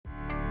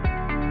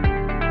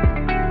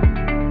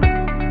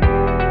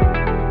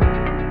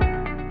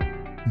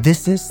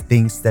This is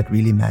Things That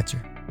Really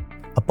Matter,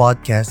 a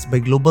podcast by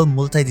global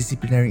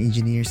multidisciplinary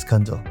engineers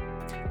Cundall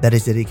that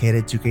is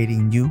dedicated to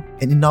creating new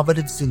and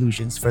innovative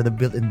solutions for the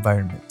built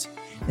environment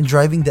and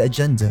driving the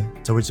agenda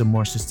towards a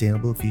more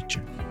sustainable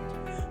future.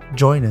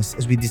 Join us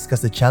as we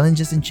discuss the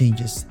challenges and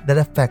changes that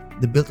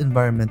affect the built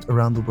environment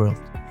around the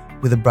world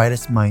with the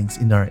brightest minds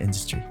in our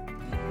industry.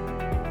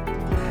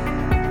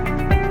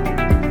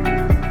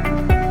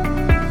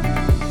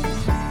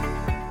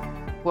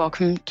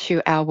 Welcome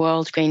to our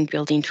World Green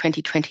Building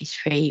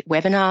 2023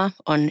 webinar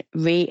on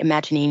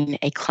reimagining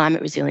a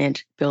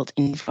climate-resilient built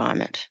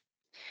environment.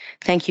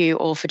 Thank you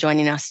all for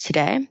joining us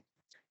today.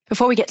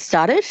 Before we get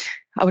started,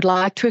 I would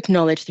like to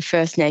acknowledge the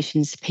First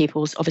Nations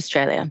peoples of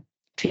Australia,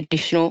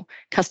 traditional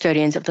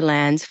custodians of the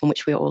lands from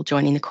which we are all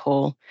joining the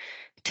call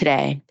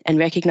today, and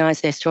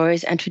recognise their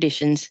stories and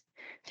traditions,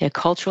 their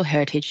cultural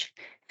heritage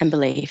and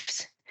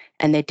beliefs,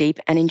 and their deep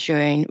and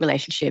enduring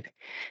relationship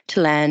to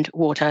land,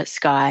 water,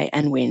 sky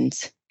and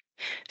winds.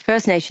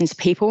 First Nations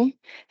people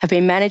have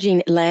been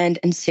managing land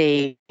and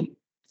sea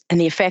and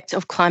the effects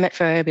of climate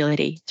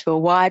variability through a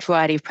wide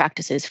variety of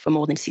practices for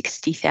more than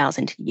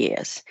 60,000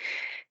 years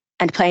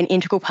and play an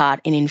integral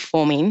part in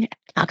informing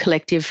our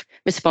collective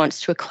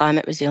response to a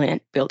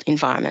climate-resilient built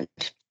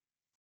environment.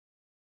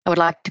 I would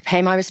like to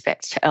pay my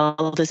respects to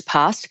elders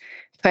past,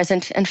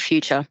 present and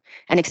future,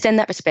 and extend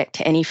that respect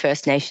to any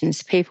First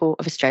Nations people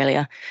of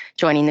Australia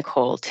joining the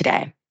call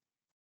today.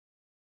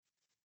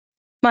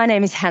 My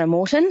name is Hannah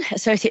Morton,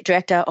 Associate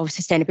Director of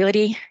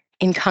Sustainability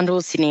in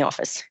Cundall's Sydney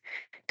office.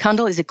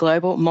 Cundall is a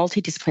global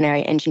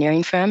multidisciplinary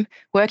engineering firm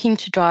working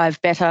to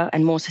drive better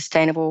and more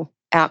sustainable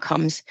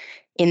outcomes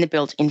in the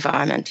built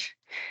environment.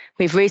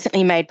 We've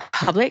recently made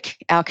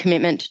public our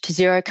commitment to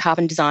zero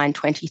carbon design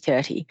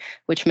 2030,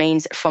 which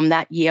means from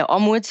that year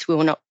onwards, we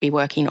will not be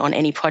working on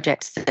any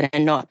projects that are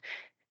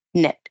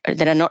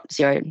not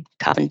zero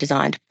carbon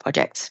designed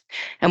projects.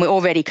 And we're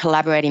already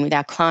collaborating with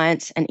our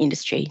clients and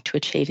industry to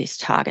achieve this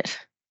target.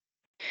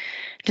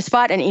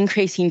 Despite an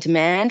increasing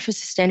demand for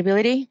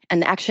sustainability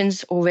and the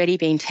actions already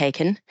being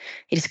taken,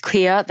 it is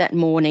clear that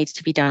more needs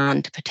to be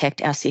done to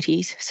protect our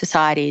cities,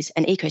 societies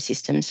and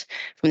ecosystems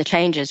from the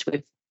changes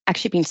we've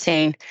actually been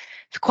seeing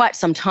for quite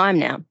some time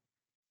now.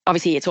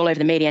 Obviously, it's all over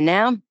the media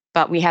now,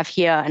 but we have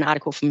here an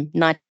article from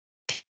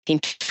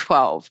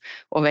 1912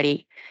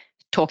 already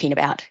talking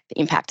about the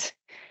impact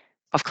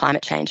of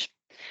climate change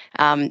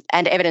and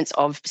evidence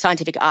of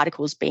scientific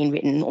articles being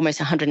written almost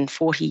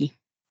 140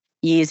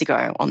 years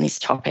ago on this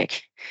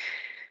topic.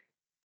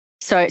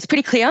 So it's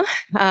pretty clear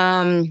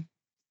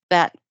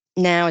that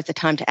now is the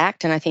time to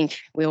act, and I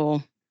think we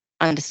all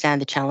understand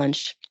the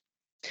challenge.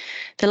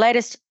 The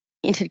latest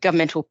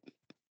Intergovernmental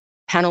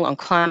Panel on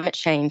Climate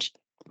Change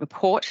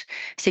report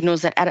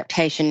signals that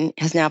adaptation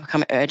has now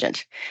become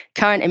urgent.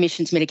 Current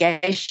emissions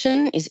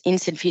mitigation is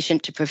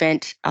insufficient to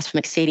prevent us from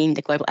exceeding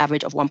the global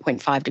average of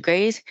 1.5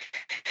 degrees.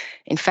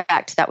 In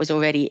fact, that was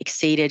already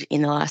exceeded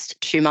in the last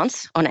 2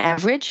 months on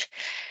average.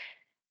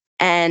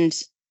 And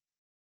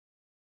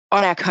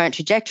on our current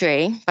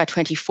trajectory, by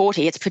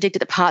 2040, it's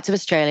predicted that parts of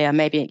Australia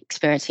may be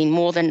experiencing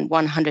more than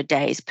 100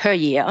 days per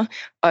year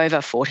over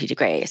 40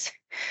 degrees.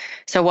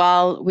 So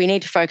while we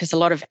need to focus a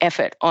lot of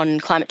effort on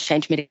climate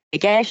change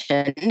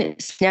mitigation,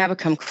 it's now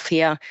become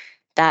clear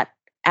that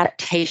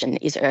adaptation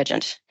is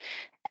urgent,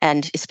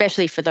 and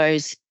especially for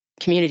those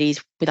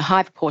communities with a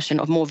high proportion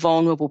of more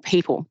vulnerable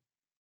people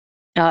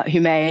who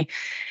may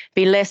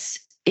be less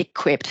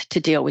equipped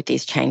to deal with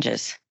these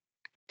changes.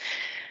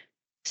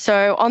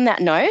 So on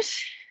that note,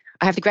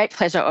 I have the great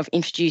pleasure of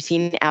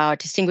introducing our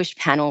distinguished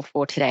panel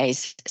for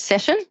today's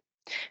session.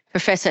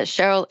 Professor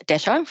Cheryl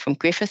Desha from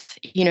Griffith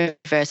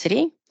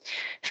University,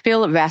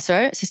 Phill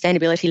Raso,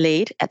 Sustainability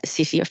Lead at the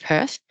City of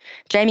Perth,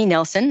 Jamie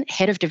Nelson,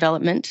 Head of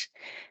Development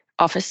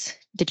Office,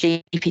 the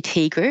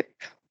GPT Group,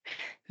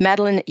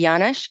 Madlen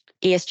Jannaschk,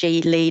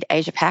 ESG Lead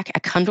APAC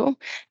at Cundall,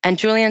 and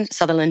Julian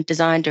Sutherland,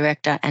 Design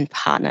Director and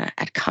Partner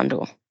at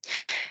Cundall.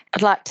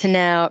 I'd like to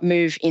now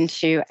move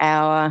into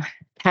our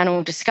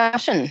panel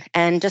discussion.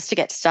 And just to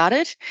get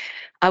started,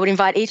 I would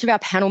invite each of our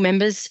panel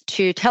members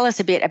to tell us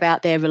a bit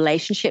about their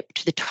relationship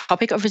to the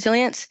topic of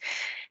resilience.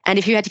 And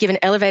if you had to give an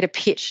elevator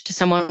pitch to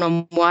someone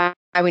on why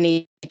we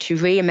need to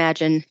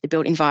reimagine the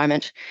built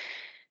environment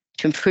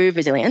to improve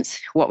resilience,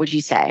 what would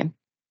you say?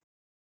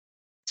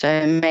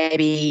 So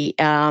maybe,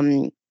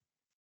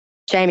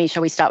 Jamie,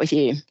 shall we start with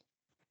you?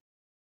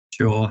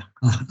 Sure.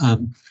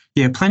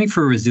 Planning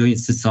for a resilient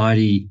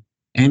society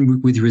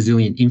and with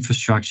resilient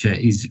infrastructure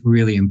is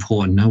really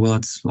important. Now, well,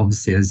 it's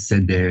obviously, as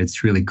said there,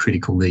 it's really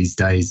critical these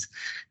days.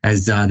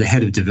 As the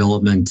head of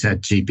development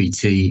at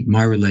GPT,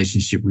 my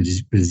relationship with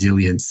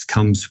resilience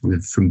comes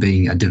from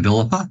being a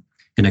developer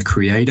and a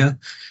creator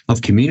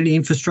of community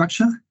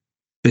infrastructure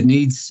that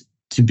needs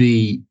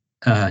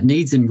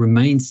and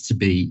remains to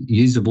be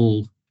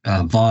usable,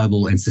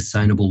 viable and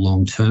sustainable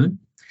long term.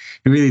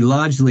 And really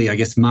largely, I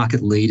guess,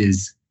 market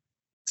leaders,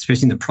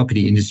 especially in the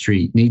property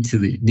industry, need to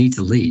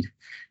lead.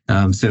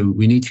 So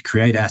we need to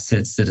create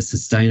assets that are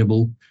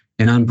sustainable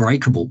and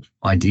unbreakable,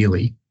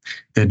 ideally,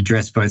 that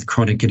address both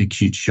chronic and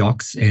acute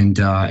shocks and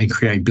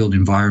create built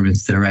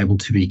environments that are able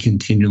to be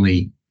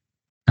continually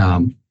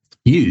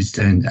used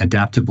and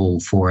adaptable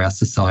for our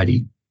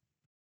society.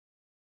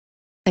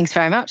 Thanks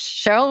very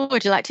much. Cheryl,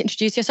 would you like to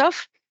introduce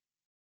yourself?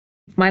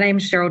 My name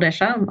is Cheryl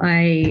Desha.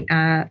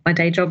 My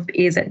day job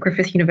is at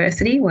Griffith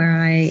University, where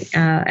I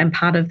am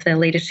part of the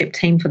leadership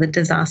team for the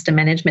Disaster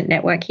Management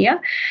Network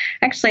here.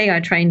 Actually, I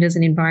trained as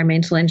an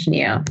environmental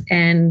engineer,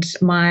 and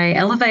my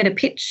elevator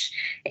pitch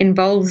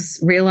involves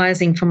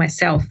realising for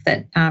myself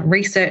that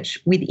research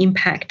with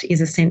impact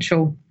is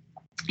essential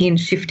in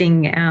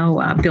shifting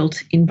our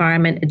built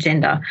environment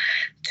agenda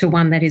to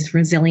one that is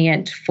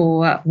resilient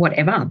for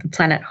whatever the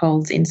planet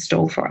holds in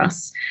store for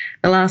us.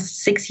 The last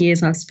 6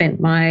 years, I've spent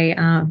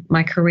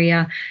my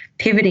career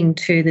pivoting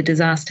to the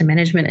disaster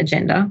management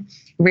agenda,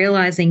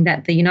 realising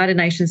that the United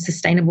Nations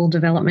Sustainable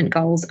Development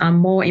Goals are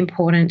more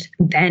important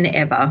than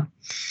ever.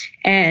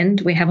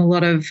 And we have a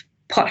lot of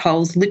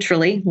potholes,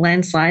 literally,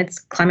 landslides,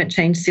 climate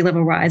change, sea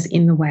level rise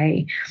in the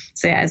way.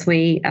 So as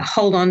we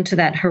hold on to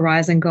that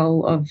horizon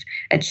goal of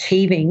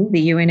achieving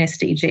the UN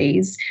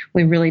SDGs,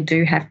 we really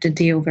do have to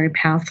deal very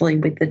powerfully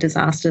with the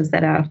disasters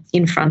that are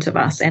in front of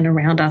us and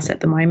around us at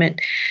the moment.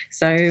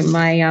 So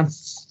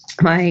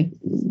my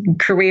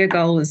career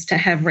goal is to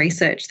have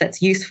research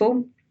that's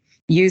useful,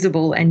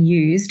 usable and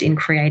used in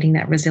creating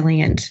that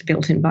resilient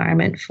built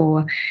environment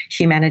for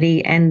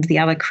humanity and the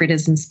other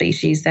critters and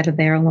species that are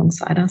there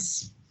alongside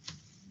us.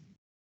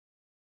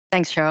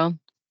 Thanks, Cheryl.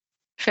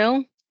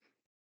 Phill?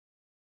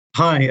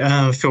 Hi,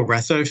 Phill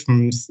Raso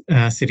from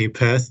City of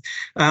Perth.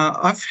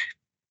 I've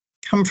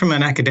come from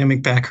an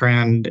academic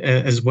background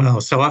as well,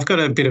 so I've got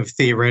a bit of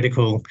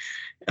theoretical.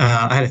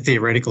 I had a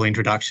theoretical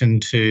introduction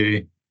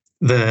to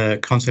the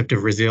concept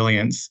of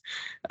resilience,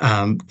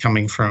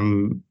 coming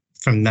from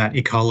that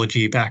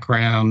ecology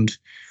background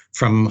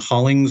from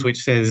Hollings,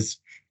 which says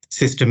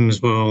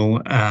systems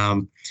will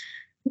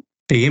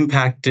be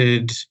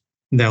impacted.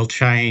 They'll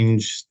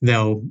change,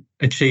 they'll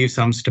achieve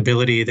some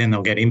stability, then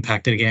they'll get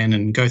impacted again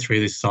and go through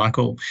this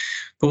cycle.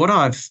 But what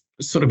I've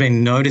sort of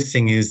been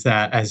noticing is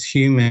that as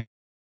humans,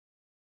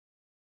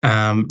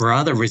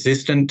 rather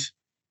resistant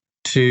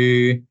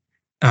to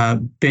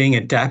being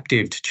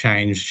adaptive to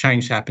change.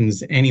 Change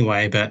happens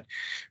anyway, but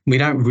we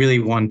don't really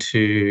want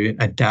to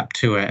adapt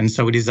to it. And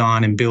so we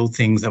design and build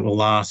things that will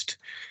last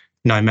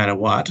no matter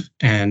what.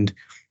 And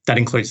that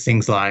includes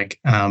things like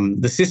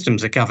the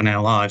systems that govern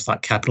our lives,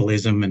 like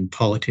capitalism and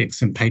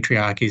politics and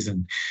patriarchies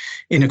and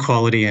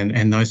inequality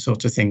and those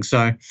sorts of things.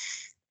 So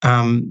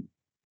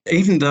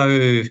even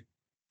though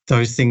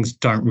those things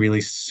don't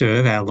really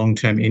serve our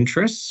long-term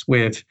interests,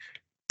 we've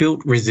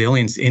built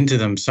resilience into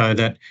them so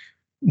that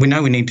we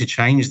know we need to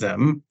change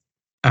them,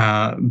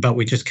 but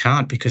we just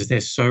can't because they're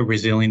so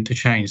resilient to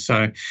change.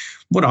 So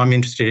what I'm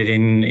interested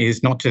in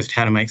is not just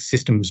how to make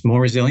systems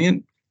more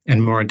resilient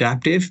and more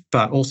adaptive,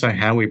 but also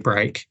how we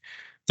break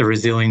the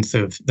resilience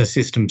of the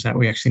systems that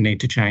we actually need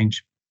to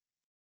change.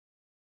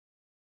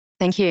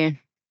 Thank you.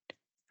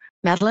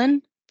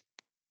 Madlen?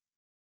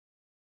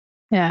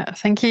 Yeah,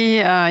 thank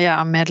you.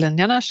 I'm Madlen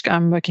Jannaschk.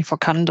 I'm working for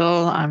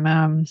Cundall.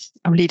 I'm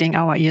leading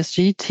our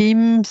ESG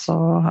team.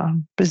 So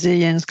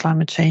resilience,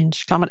 climate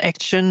change, climate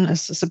action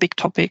is a big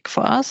topic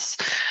for us,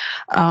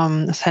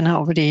 as Hannah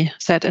already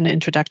said in the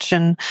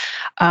introduction.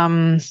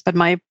 But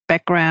my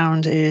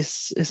background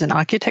is in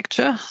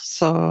architecture.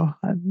 So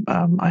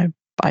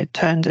I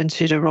turned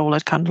into the role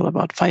at Cundall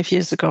about 5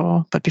 years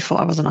ago. But before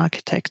I was an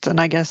architect,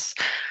 and I guess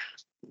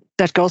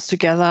that goes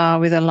together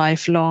with a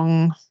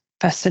lifelong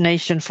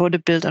fascination for the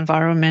built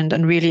environment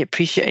and really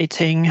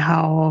appreciating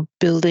how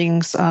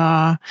buildings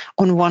are,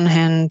 on one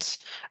hand,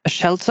 a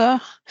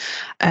shelter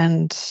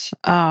and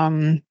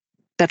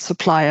that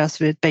supply us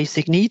with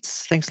basic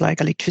needs, things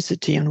like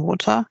electricity and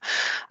water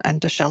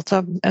and the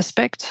shelter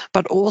aspect,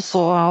 but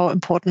also how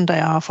important they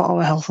are for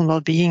our health and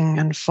well-being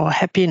and for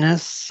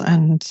happiness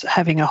and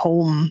having a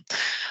home.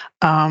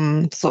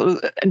 In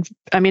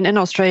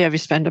Australia, we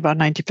spend about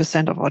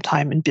 90% of our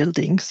time in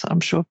buildings. I'm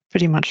sure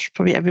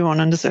probably everyone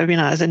in this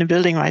webinar is in a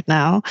building right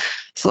now.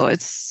 So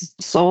it's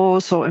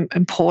so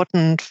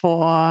important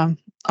for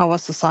our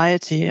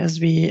society as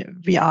we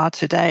are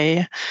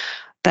today,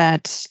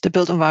 that the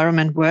built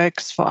environment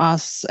works for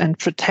us and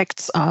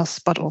protects us,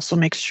 but also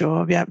makes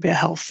sure we're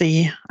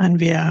healthy and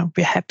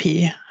we're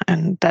happy,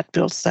 and that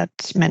builds that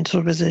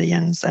mental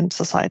resilience and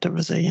societal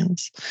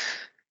resilience.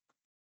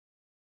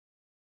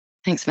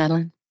 Thanks,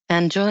 Madlen.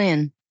 And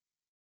Julian?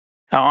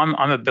 I'm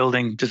a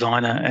building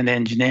designer and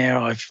engineer.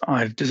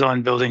 I've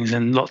designed buildings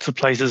in lots of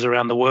places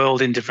around the world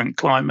in different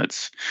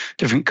climates,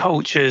 different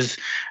cultures,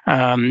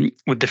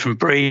 with different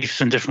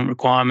briefs and different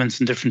requirements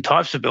and different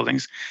types of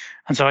buildings.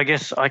 And so I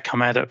guess I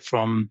come at it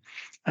from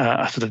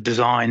a sort of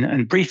design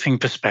and briefing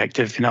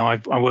perspective. I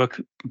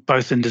work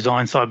both in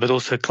design side, but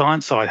also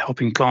client side,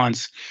 helping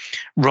clients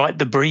write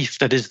the brief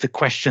that is the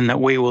question that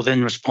we will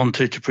then respond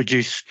to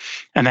produce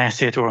an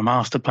asset or a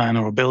master plan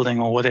or a building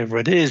or whatever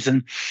it is.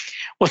 And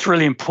what's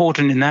really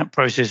important in that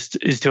process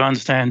is to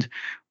understand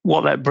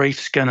what that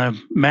brief's going to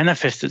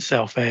manifest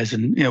itself as,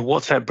 and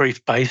what's that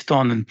brief based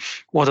on, and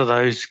what are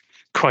those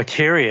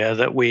criteria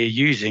that we're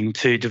using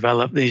to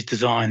develop these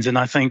designs. And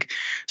I think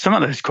some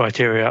of those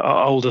criteria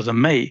are older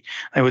than me.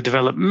 They were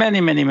developed many,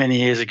 many, many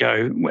years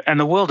ago, and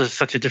the world is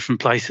such a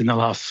different place in the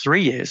last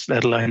 3 years,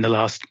 let alone the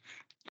last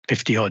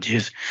 50 odd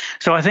years.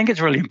 So I think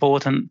it's really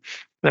important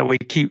that we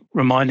keep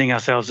reminding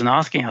ourselves and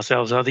asking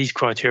ourselves, are these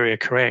criteria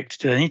correct?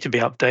 Do they need to be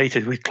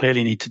updated? We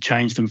clearly need to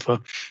change them for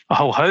a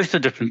whole host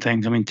of different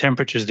things. I mean,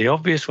 temperature is the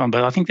obvious one,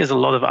 but I think there's a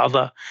lot of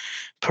other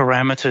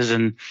parameters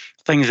and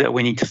things that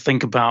we need to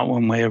think about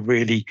when we're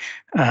really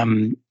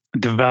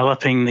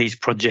developing these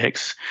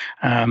projects,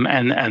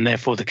 and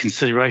therefore the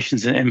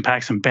considerations and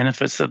impacts and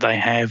benefits that they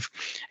have.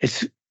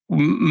 It's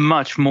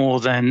much more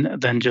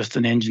than just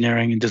an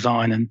engineering and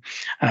design and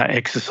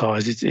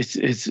exercise.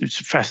 It's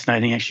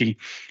fascinating, actually,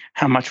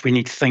 how much we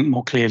need to think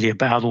more clearly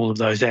about all of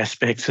those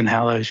aspects and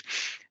how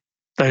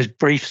those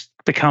briefs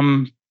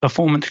become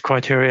performance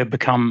criteria,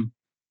 become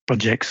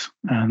projects,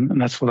 and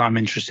that's what I'm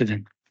interested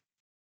in.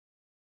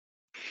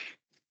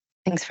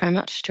 Thanks very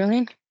much,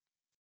 Julian.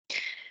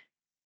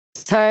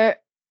 So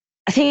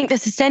I think the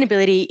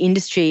sustainability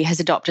industry has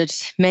adopted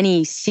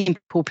many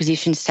simple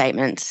position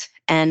statements,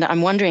 and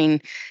I'm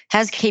wondering,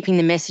 has keeping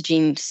the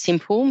messaging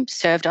simple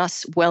served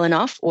us well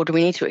enough, or do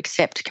we need to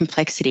accept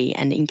complexity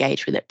and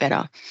engage with it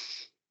better?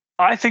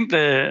 I think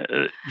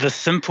the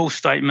simple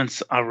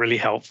statements are really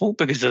helpful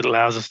because it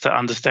allows us to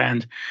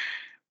understand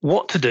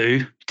what to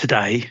do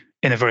today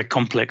in a very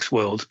complex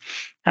world.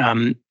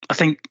 I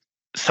think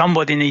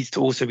somebody needs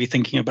to also be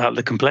thinking about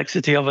the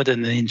complexity of it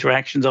and the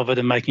interactions of it,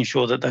 and making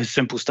sure that those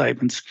simple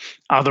statements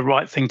are the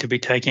right thing to be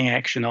taking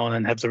action on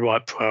and have the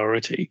right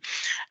priority.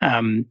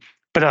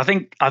 But I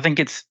think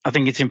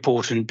it's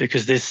important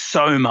because there's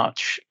so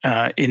much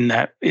in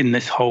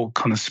this whole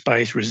kind of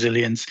space: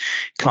 resilience,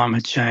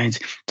 climate change.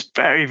 It's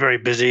very, very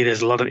busy.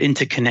 There's a lot of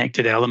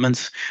interconnected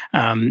elements.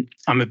 I'm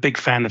a big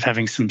fan of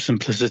having some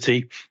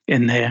simplicity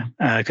in there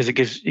because it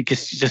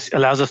just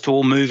allows us to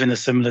all move in a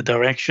similar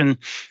direction,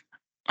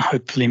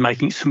 hopefully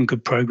making some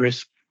good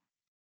progress.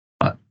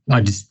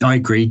 I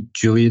agree,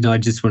 Julian. I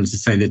just wanted to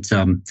say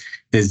that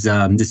there's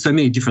so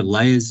many different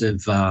layers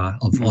of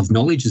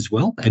knowledge as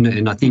well,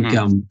 and I think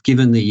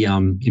given the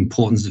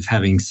importance of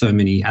having so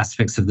many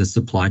aspects of the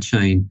supply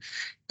chain,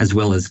 as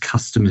well as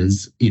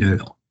customers,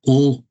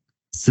 all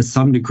to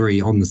some degree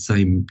on the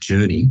same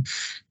journey,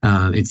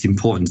 it's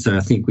important. So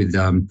I think with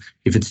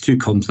if it's too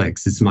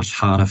complex, it's much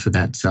harder for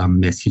that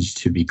message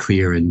to be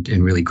clear and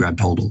really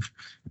grabbed hold of.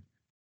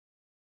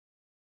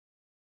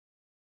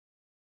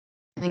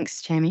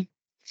 Thanks, Jamie.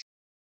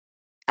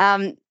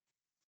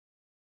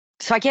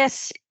 So I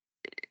guess,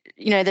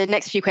 the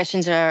next few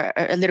questions are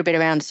a little bit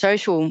around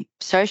social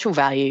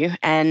value,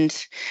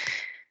 and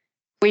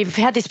we've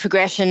had this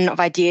progression of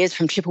ideas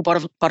from triple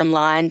bottom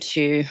line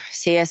to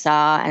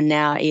CSR and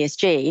now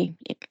ESG,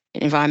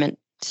 environment,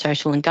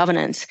 social and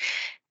governance.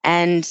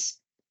 And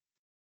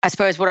I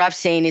suppose what I've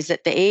seen is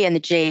that the E and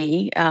the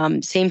G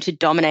seem to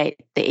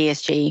dominate the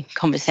ESG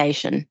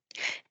conversation,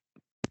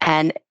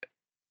 and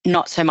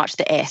not so much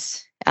the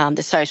S,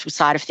 the social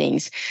side of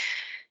things.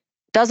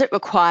 Does it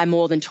require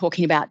more than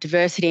talking about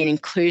diversity and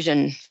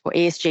inclusion for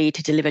ESG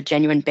to deliver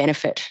genuine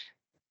benefit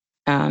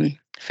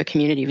for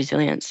community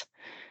resilience?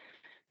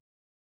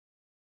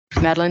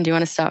 Madlen, do you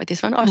want to start with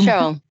this one? Oh,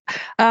 Cheryl.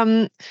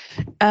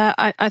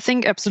 I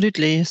think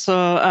absolutely. So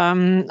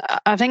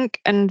I think,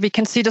 and we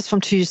can see this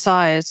from two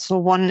sides. So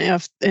one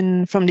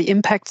from the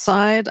impact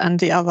side, and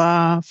the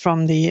other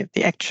from the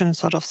action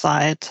sort of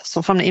side.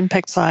 So from the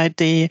impact side,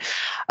 I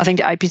think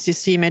the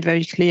IPCC made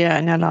very clear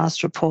in their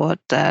last report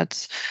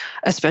that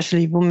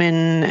especially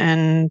women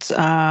and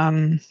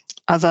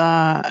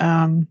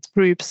other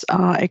groups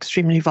are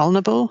extremely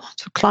vulnerable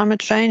to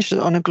climate change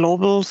on a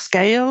global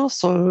scale.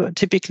 So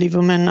typically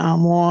women are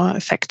more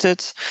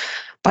affected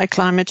by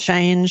climate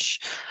change,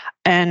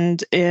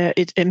 and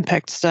it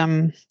impacts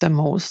them the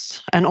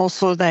most. And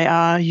also they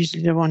are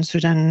usually the ones who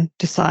then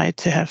decide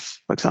to have,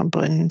 for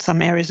example, in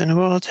some areas in the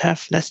world, to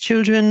have less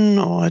children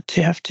or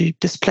to have to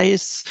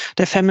displace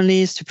their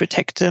families to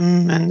protect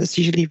them. And it's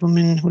usually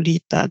women who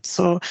lead that.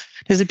 So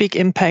there's a big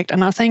impact.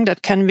 And I think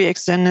that can be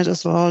extended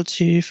as well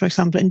to, for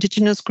example,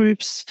 indigenous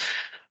groups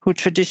who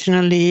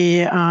traditionally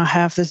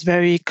have this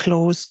very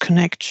close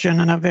connection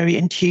and are very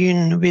in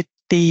tune with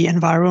the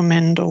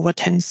environment over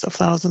tens of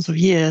thousands of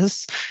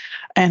years.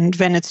 And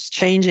when it's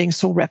changing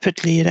so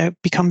rapidly, they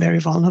become very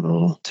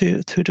vulnerable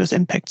to those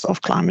impacts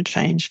of climate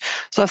change.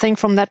 So I think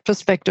from that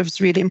perspective, it's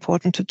really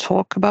important to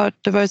talk about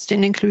diversity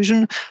and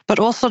inclusion. But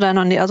also then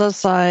on the other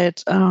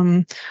side,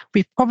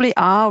 we probably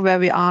are where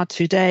we are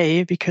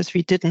today because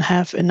we didn't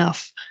have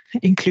enough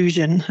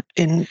inclusion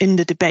in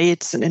the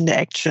debates and in the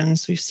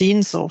actions we've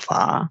seen so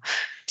far.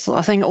 So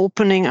I think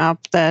opening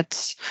up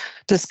that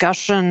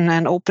discussion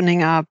and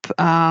opening up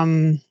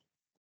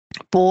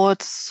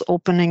boards,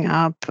 opening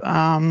up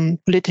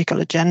political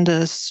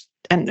agendas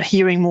and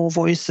hearing more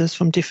voices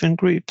from different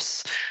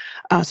groups,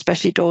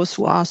 especially those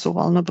who are so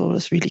vulnerable,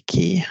 is really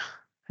key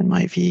in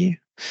my view.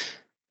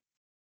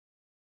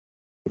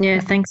 Yeah,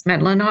 thanks,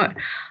 Madlen.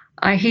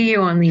 I hear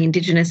you on the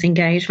Indigenous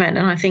engagement,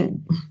 and I think,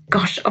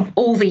 gosh, of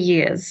all the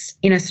years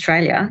in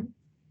Australia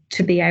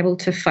to be able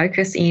to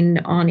focus in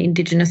on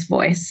Indigenous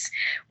voice,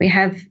 we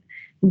have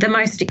the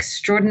most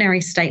extraordinary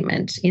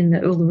statement in the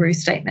Uluru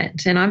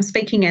Statement. And I'm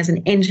speaking as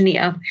an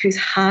engineer who's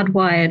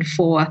hardwired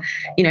for,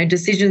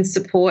 decision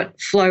support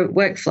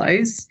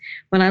workflows.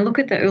 When I look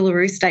at the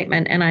Uluru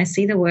Statement and I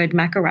see the word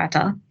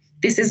makarata,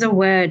 this is a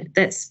word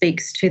that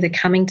speaks to the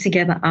coming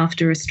together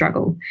after a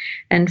struggle.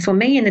 And for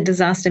me, in the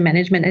disaster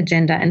management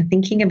agenda and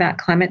thinking about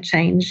climate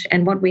change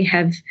and what we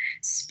have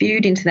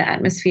spewed into the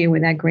atmosphere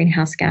with our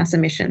greenhouse gas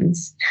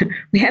emissions,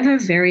 we have a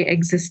very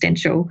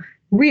existential,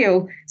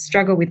 real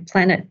struggle with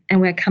planet, and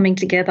we're coming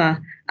together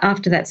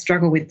after that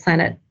struggle with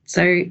planet.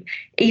 So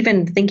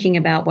even thinking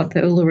about what the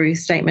Uluru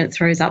Statement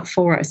throws up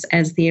for us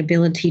as the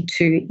ability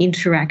to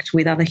interact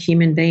with other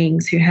human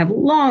beings who have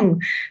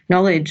long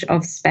knowledge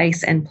of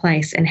space and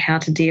place and how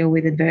to deal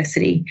with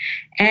adversity,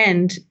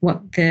 and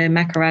what the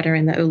Makarrata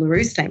and the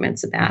Uluru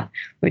Statement's about,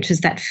 which is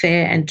that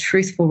fair and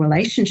truthful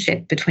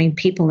relationship between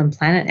people and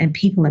planet and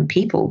people and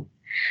people.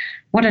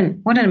 What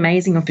an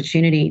amazing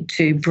opportunity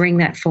to bring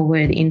that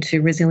forward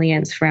into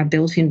resilience for our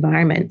built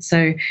environment.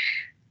 So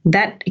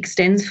that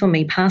extends for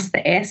me past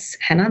the S,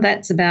 Hannah.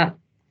 That's about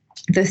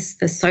the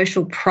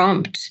social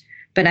prompt,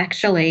 but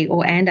actually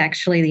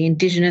the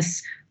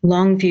Indigenous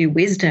long view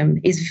wisdom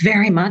is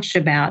very much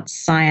about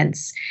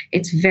science.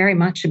 It's very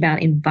much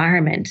about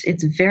environment.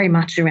 It's very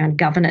much around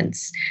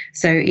governance.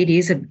 So it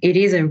is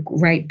a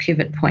great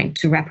pivot point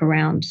to wrap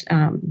around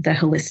the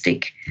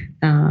holistic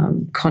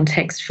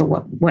context for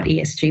what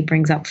ESG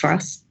brings up for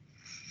us.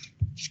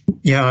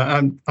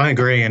 Yeah, I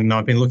agree, and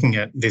I've been looking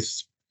at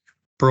this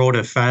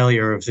broader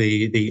failure of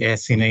the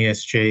S in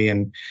ESG,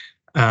 and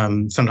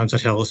sometimes I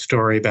tell a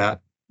story about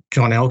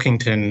John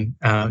Elkington,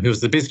 who was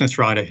the business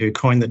writer who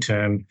coined the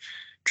term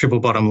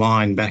triple bottom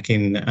line back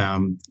in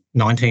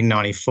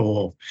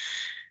 1994.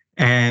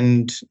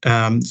 And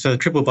so the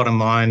triple bottom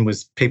line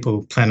was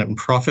people, planet and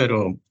profit,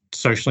 or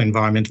social,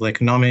 environmental,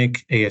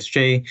 economic,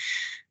 ESG.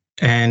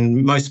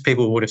 And most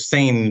people would have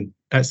seen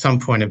at some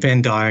point a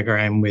Venn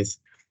diagram with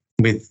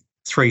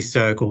three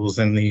circles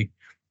and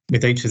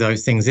with each of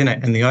those things in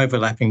it, and the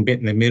overlapping bit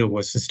in the middle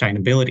was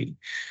sustainability.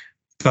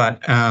 But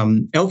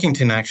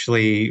Elkington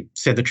actually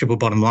said the triple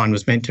bottom line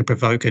was meant to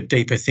provoke a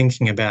deeper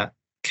thinking about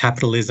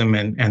capitalism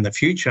and the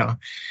future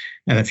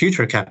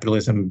of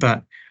capitalism.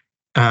 But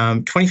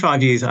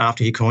 25 years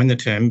after he coined the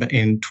term, but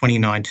in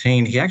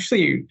 2019, he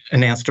actually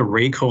announced a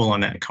recall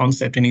on that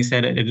concept, and he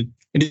said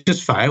it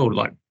just failed.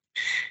 Like,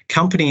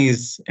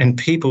 companies and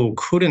people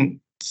couldn't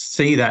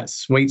see that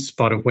sweet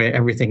spot of where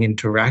everything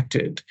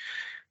interacted,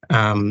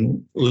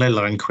 let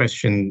alone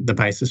question the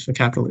basis for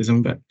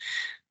capitalism. But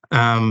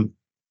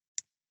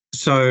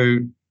so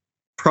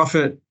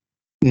profit,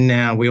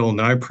 now we all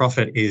know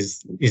profit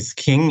is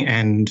king,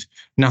 and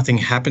nothing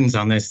happens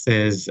unless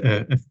there's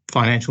a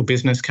financial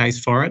business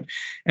case for it.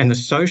 And the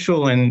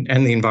social and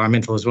the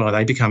environmental as well,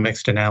 they become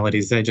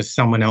externalities. They're just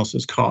someone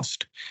else's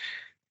cost.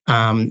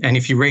 And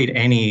if you read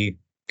any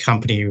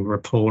company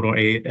report or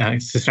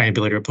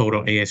sustainability report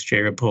or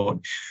ESG report,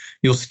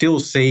 you'll still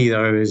see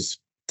those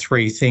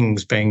three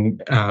things being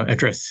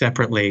addressed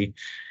separately.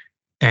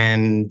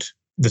 And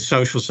the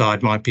social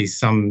side might be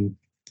some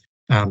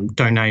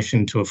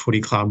donation to a footy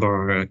club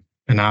or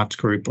an arts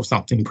group or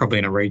something, probably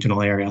in a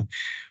regional area.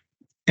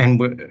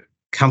 And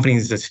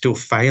companies are still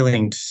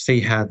failing to see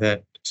how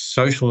that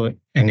social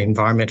and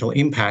environmental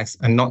impacts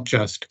are not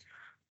just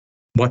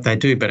what they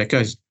do, but it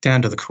goes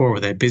down to the core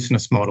of their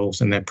business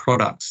models and their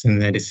products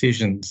and their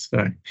decisions.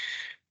 So,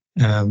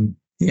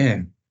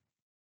 yeah.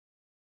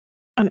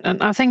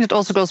 And I think it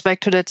also goes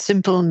back to that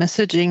simple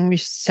messaging we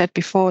said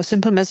before.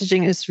 Simple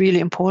messaging is really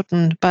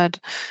important, but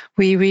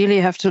we really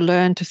have to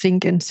learn to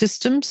think in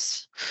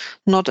systems,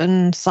 not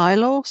in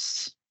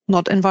silos,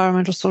 not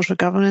environmental social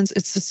governance.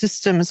 It's the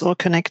system, is all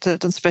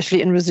connected,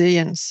 especially in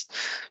resilience.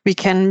 We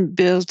can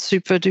build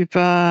super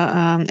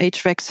duper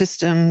HVAC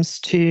systems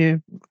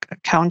to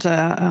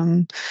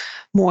counter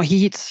more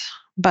heat,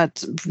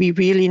 but we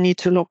really need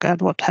to look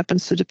at what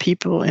happens to the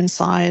people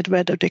inside,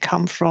 where do they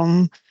come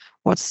from,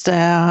 what's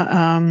their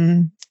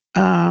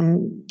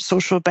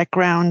social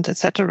background,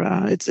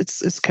 etc.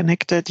 It's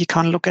connected. You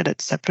can't look at it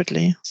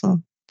separately.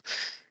 So.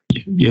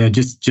 Yeah,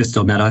 just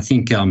on that, I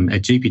think at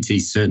GPT,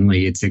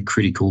 certainly it's a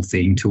critical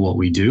thing to what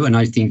we do. And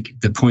I think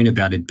the point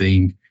about it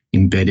being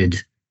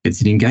embedded, it's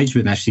an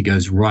engagement that actually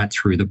goes right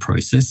through the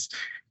process,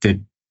 that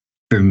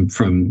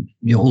from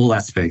all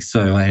aspects.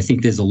 So I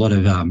think there's a lot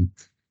of,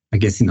 I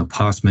guess in the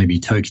past, maybe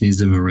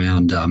tokenism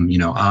around,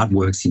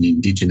 artworks in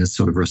Indigenous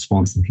sort of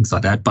response and things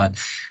like that. But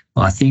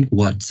I think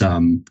what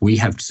we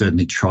have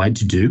certainly tried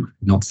to do,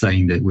 not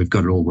saying that we've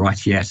got it all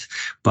right yet,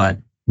 but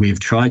we've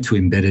tried to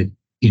embed it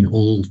in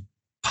all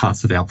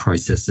parts of our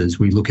processes.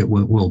 We look at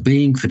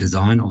well-being for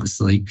design,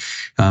 obviously,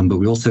 but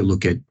we also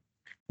look at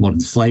modern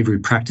slavery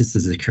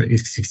practices,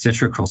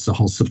 etc., across the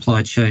whole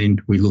supply chain.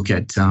 We look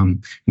at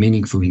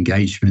meaningful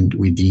engagement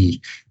with the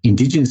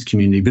Indigenous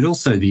community, but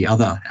also the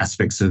other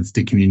aspects of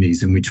the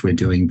communities in which we're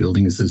doing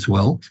buildings as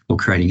well, or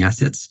creating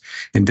assets.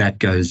 And that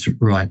goes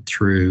right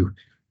through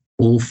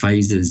all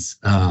phases,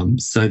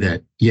 so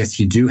that, yes,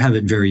 you do have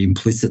it very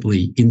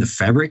implicitly in the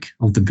fabric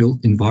of the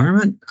built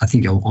environment, I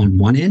think, on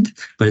one end,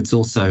 but it's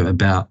also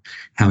about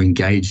how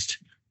engaged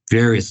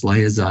various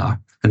layers are.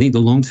 I think the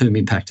long-term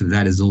impact of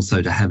that is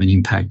also to have an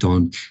impact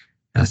on,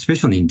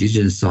 especially on the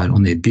Indigenous side,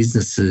 on their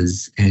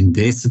businesses and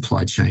their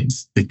supply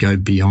chains that go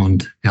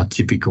beyond our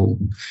typical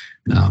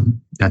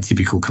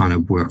kind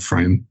of work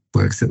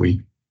frameworks that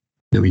we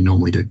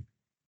normally do.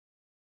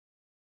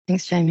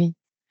 Thanks, Jamie,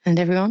 and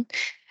everyone.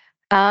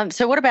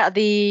 So what about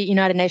the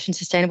United Nations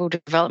Sustainable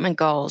Development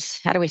Goals?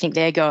 How do we think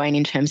they're going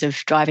in terms of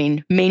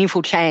driving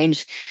meaningful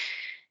change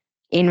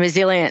in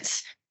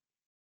resilience?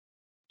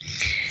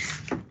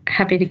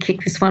 Happy to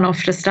kick this one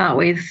off to start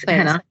with, Please.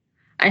 Hannah.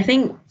 I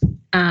think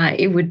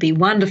it would be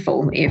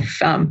wonderful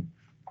if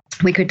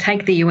we could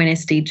take the UN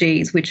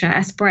SDGs, which are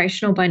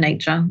aspirational by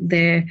nature.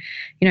 They're,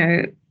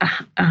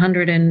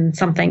 100 and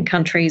something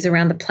countries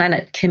around the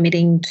planet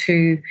committing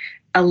to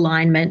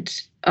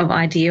alignment of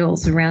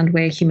ideals around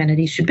where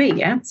humanity should be.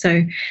 Yeah.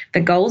 So the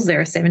goals there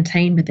are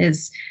 17, but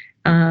there's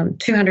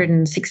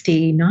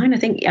 269, I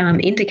think,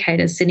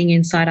 indicators sitting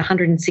inside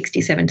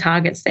 167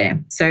 targets there.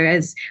 So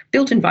as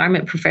built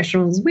environment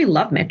professionals, we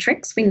love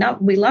metrics. We love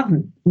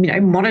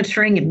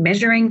monitoring and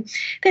measuring.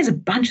 There's a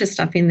bunch of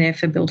stuff in there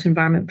for built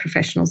environment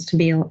professionals to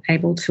be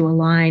able to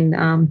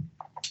align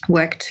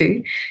work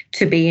to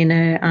be in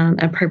an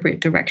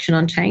appropriate direction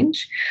on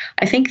change.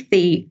 I think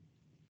the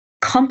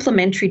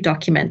complementary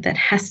document that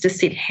has to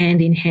sit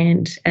hand in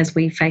hand as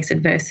we face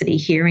adversity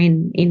here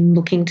in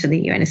looking to the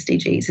UN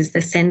SDGs is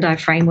the Sendai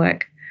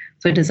Framework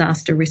for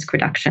Disaster Risk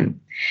Reduction.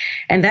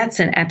 And that's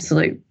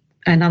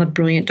another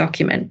brilliant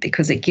document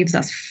because it gives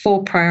us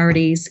 4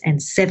 priorities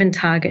and 7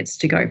 targets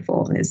to go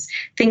for. There's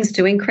things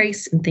to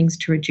increase and things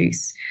to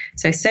reduce.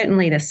 So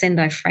certainly the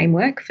Sendai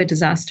Framework for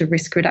Disaster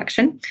Risk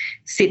Reduction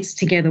sits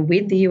together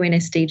with the UN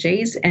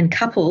SDGs, and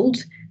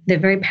coupled, they're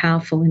very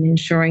powerful in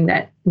ensuring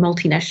that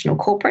multinational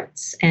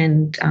corporates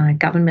and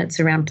governments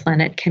around the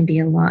planet can be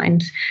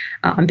aligned.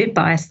 I'm a bit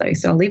biased though,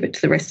 so I'll leave it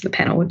to the rest of the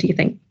panel. What do you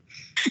think?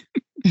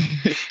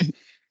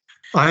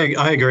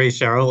 I agree,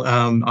 Cheryl.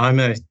 I'm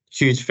a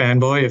huge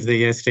fanboy of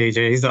the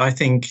SDGs. I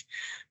think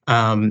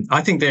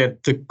they're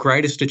the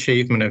greatest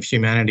achievement of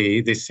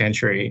humanity this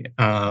century.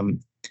 And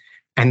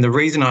the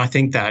reason I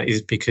think that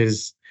is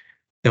because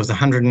there was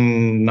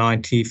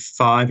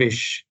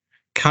 195-ish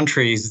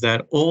countries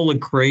that all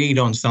agreed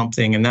on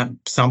something, and that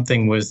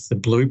something was the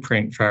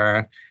blueprint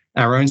for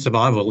our own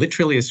survival,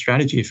 literally a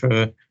strategy for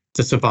the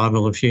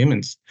survival of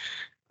humans.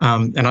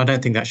 And I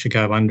don't think that should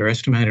go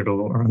underestimated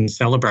or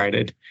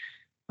uncelebrated.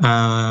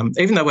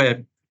 Even though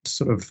we're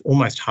sort of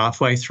almost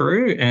halfway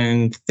through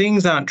and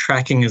things aren't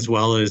tracking as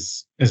well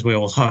as we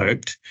all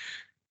hoped,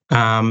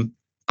 I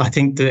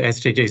think the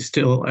SDGs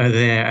still are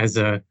there as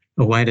a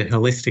way to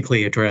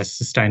holistically address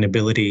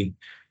sustainability.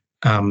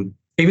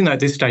 Even though at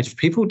this stage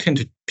people tend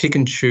to pick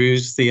and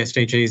choose the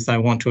SDGs they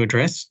want to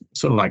address,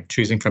 sort of like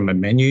choosing from a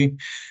menu,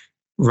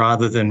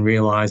 rather than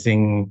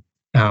realising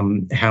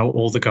how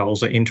all the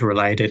goals are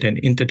interrelated and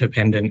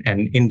interdependent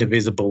and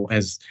indivisible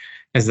as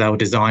they were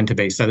designed to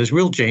be. So there's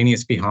real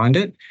genius behind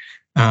it.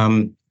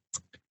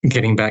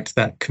 Getting back to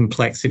that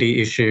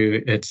complexity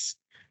issue, it's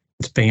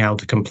being able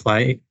to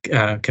convey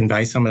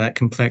some of that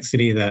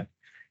complexity that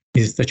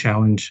is the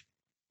challenge.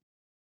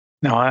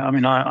 No,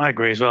 I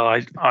agree as well.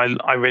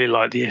 I really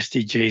like the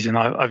SDGs, and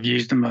I've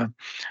used them a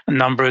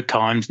number of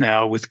times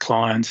now with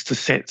clients to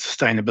set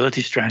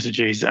sustainability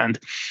strategies. And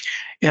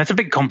it's a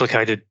big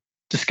complicated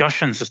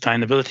discussion,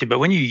 sustainability, but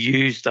when you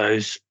use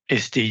those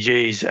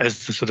SDGs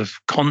as the sort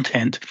of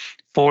content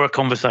for a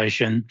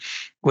conversation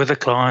with a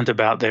client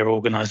about their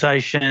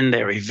organisation,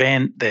 their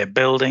event, their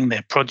building,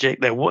 their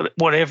project, their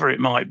whatever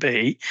it might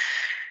be,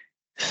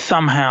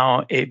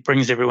 somehow it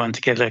brings everyone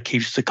together,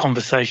 keeps the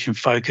conversation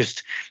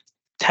focused,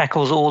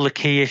 tackles all the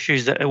key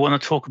issues that they want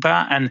to talk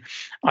about. And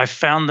I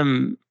found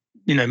them,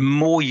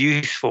 more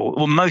useful,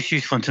 or most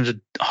useful in terms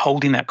of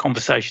holding that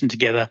conversation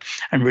together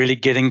and really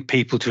getting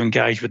people to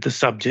engage with the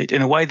subject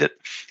in a way that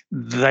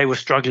they were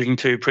struggling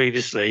to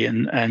previously,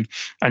 and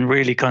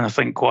really kind of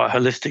think quite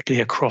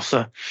holistically across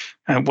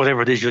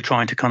whatever it is you're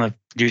trying to kind of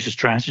use a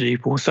strategy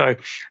for. So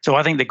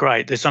I think they're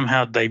great.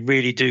 They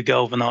really do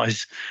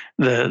galvanise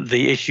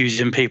the issues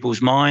in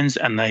people's minds,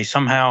 and they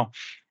somehow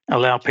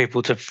allow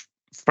people to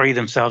free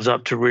themselves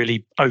up to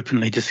really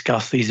openly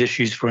discuss these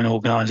issues for an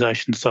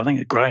organisation. So I think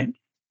it's great.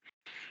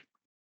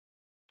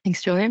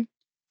 Thanks, Julian.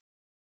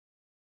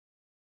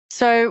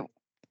 So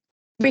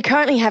we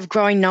currently have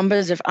growing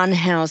numbers of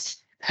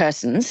unhoused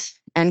persons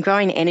and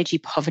growing energy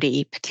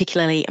poverty,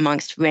 particularly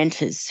amongst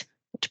renters,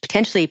 which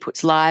potentially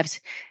puts lives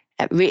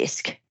at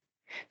risk.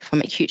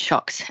 from acute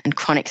shocks and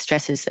chronic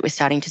stresses that we're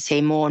starting to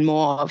see more and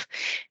more of.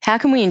 How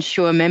can we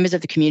ensure members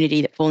of the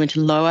community that fall into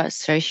lower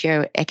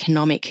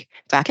socioeconomic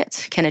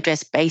brackets can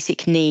address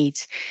basic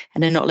needs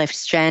and are not left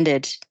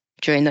stranded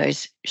during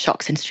those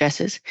shocks and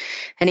stresses?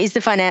 And is the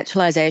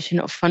financialisation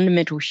of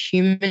fundamental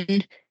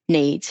human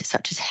needs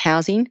such as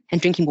housing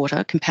and drinking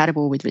water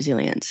compatible with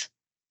resilience?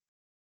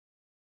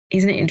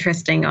 Isn't it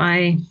interesting?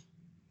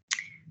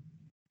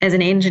 As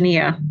an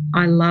engineer,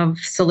 I love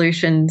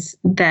solutions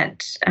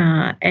that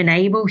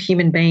enable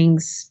human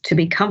beings to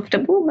be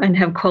comfortable and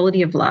have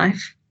quality of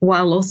life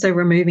while also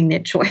removing their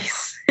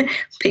choice.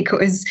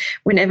 Because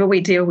whenever we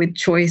deal with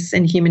choice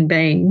and human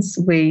beings,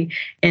 we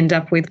end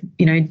up with,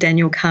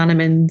 Daniel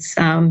Kahneman's,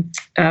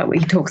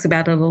 he talks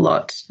about it a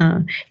lot.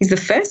 He's the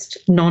first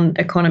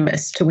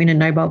non-economist to win a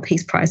Nobel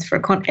Peace Prize for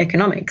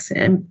economics.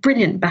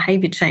 Brilliant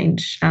behaviour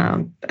change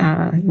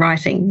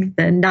writing.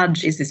 The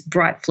Nudge is this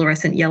bright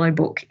fluorescent yellow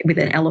book with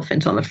an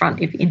elephant on the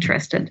front if you're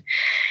interested.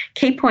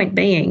 Key point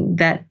being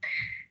that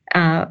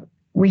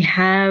we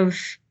have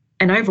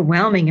an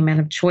overwhelming amount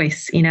of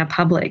choice in our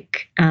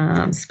public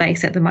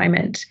space at the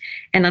moment.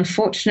 And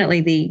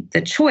unfortunately,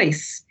 the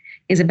choice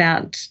is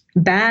about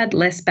bad,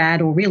 less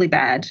bad, or really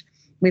bad,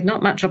 with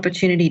not much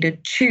opportunity to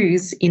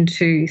choose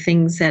into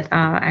things that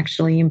are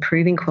actually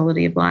improving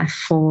quality of life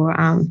for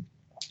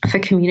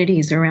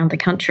communities around the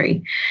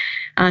country.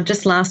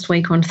 Just last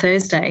week on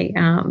Thursday,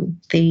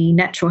 the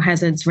Natural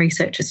Hazards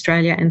Research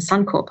Australia and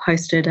Suncorp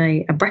hosted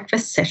a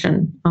breakfast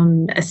session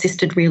on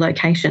assisted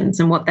relocations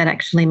and what that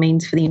actually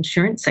means for the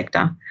insurance sector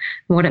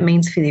and what it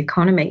means for the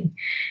economy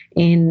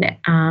in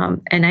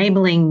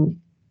enabling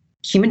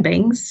human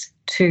beings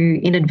to,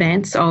 in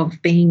advance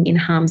of being in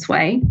harm's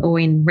way or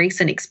in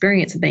recent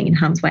experience of being in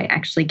harm's way,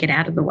 actually get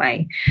out of the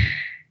way.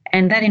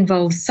 And that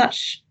involves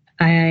such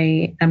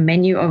a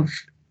menu of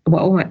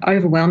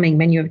overwhelming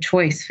menu of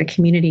choice for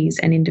communities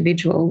and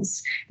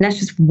individuals. And that's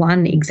just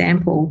one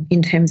example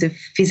in terms of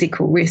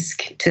physical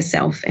risk to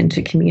self and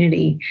to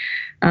community.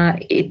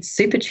 It's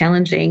super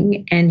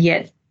challenging, and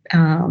yet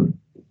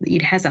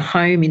it has a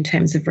home in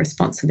terms of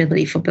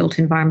responsibility for built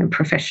environment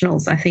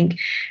professionals. I think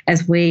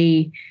as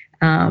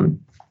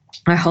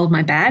I hold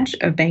my badge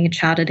of being a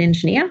chartered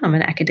engineer. I'm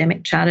an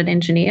academic chartered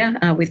engineer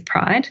with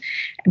pride,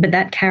 but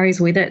that carries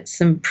with it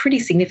some pretty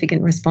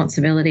significant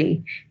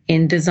responsibility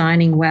in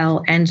designing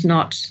well and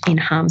not in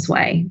harm's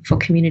way for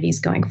communities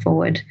going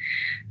forward.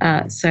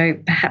 So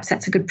perhaps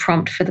that's a good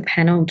prompt for the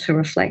panel to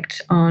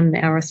reflect on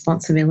our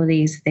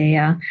responsibilities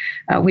there,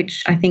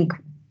 which I think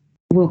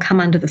will come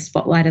under the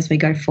spotlight as we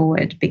go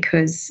forward,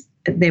 because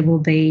there will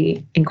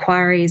be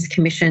inquiries,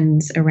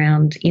 commissions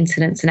around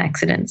incidents and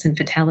accidents and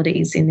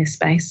fatalities in this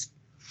space.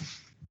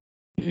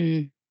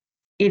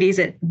 It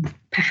is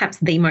perhaps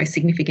the most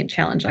significant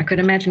challenge. I could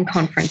imagine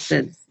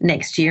conferences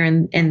next year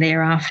and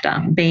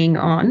thereafter being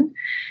on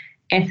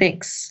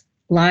ethics,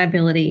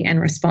 liability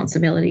and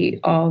responsibility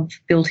of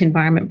built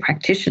environment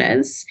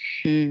practitioners.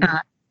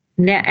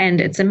 And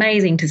it's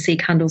amazing to see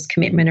Cundall's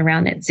commitment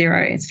around net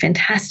zero. It's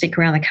fantastic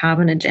around the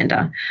carbon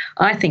agenda.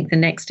 I think the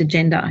next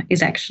agenda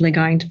is actually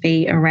going to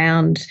be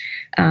around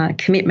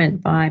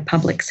commitment by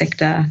public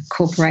sector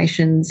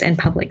corporations and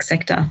public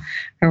sector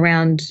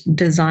around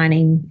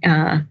designing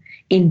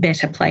in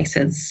better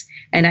places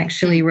and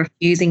actually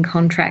refusing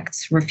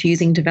contracts,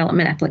 refusing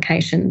development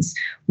applications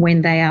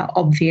when they are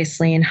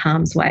obviously in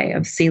harm's way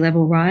of sea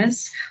level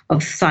rise,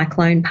 of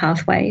cyclone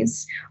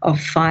pathways, of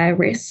fire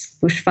risk,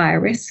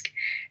 bushfire risk.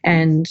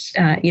 And,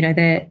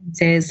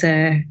 there's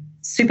a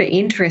super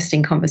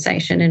interesting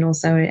conversation and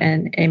also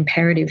an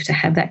imperative to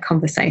have that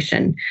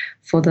conversation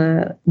for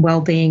the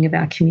well-being of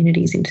our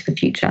communities into the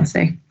future.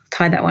 So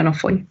tie that one off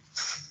for you.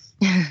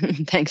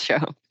 Thanks,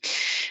 Cheryl.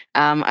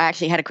 I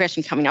actually had a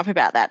question coming up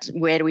about that.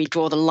 Where do we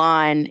draw the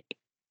line?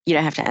 You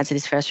don't have to answer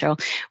this first,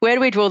 Cheryl. Where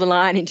do we draw the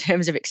line in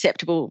terms of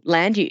acceptable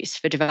land use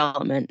for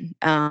development?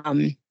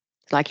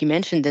 Like you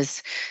mentioned,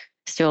 there's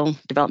still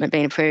development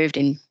being approved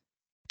in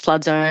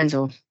flood zones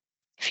or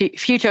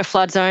future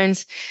flood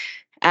zones.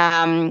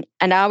 And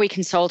are we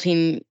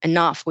consulting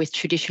enough with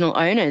traditional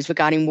owners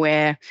regarding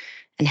where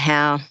and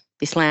how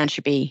this land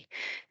should be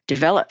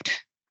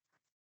developed?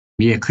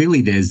 Yeah,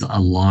 clearly there's a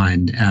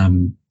line.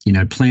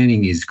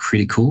 Planning is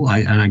critical. I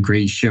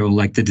agree, Cheryl,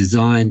 like the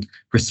design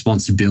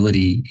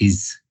responsibility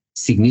is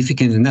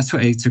significant, and that's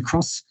why it's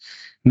across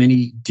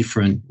many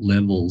different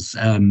levels.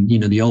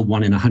 The old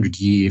 1 in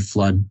 100-year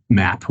flood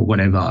map or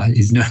whatever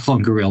is no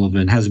longer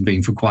relevant, hasn't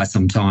been for quite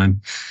some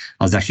time.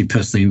 I was actually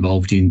personally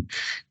involved in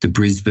the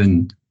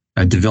Brisbane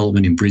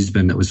development in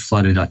Brisbane that was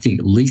flooded, I think,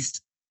 at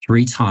least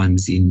 3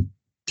 times in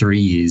 3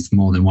 years,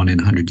 more than 1 in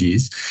 100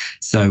 years.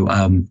 So,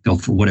 or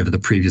for whatever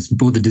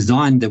the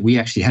design that we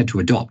actually had to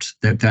adopt,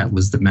 that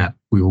was the map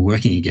we were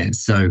working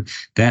against. So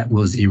that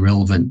was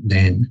irrelevant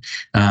then.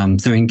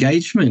 So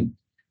engagement,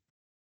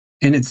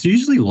 and it's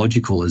usually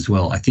logical as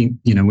well. I think,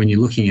 when you're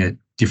looking at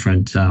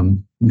different,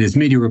 there's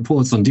media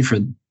reports on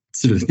different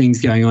sort of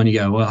things going on, you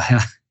go, well,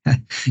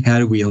 how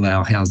do we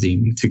allow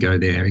housing to go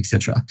there,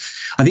 etc.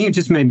 I think it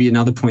just may be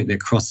another point that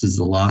crosses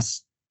the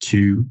last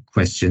 2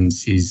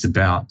 questions is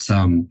about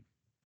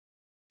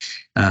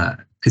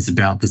is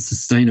about the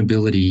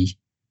sustainability,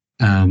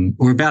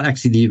 or about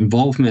actually the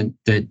involvement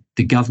that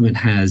the government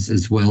has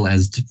as well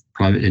as the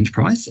private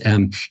enterprise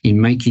in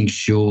making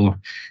sure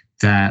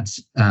that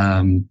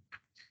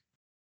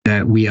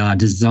that we are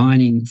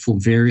designing for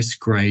various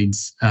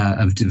grades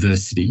of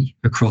diversity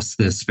across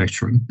the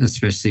spectrum,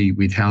 especially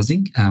with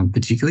housing,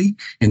 particularly,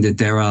 and that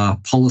there are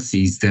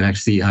policies that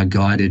actually are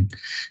guided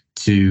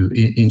to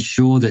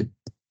ensure that,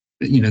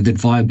 that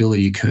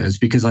viability occurs.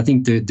 Because I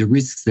think the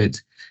risks that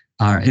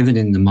are evident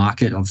in the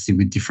market, obviously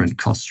with different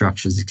cost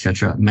structures,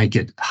 etc., make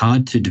it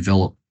hard to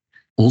develop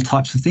all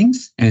types of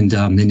things, and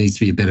there needs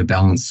to be a better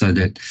balance so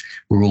that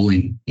we're all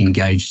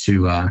engaged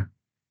to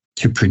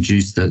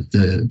produce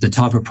the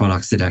type of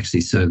products that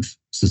actually serve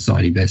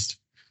society best.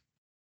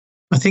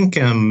 I think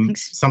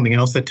something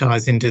else that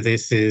ties into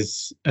this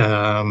is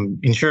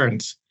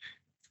insurance,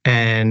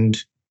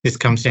 and this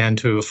comes down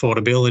to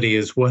affordability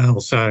as well.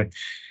 So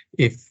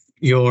if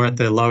you're at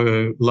the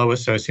lower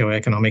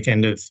socioeconomic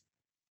end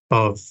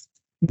of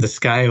the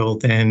scale,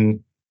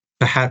 then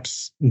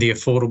perhaps the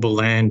affordable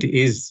land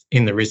is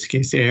in the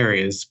riskiest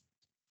areas,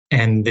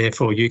 and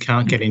therefore you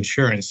can't get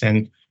insurance.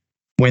 And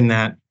when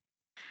that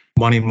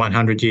 1 in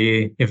 100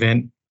 year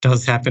event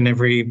does happen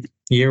every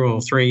year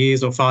or 3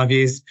 years or 5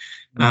 years,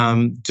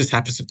 just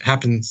has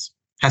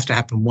to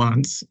happen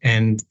once,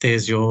 and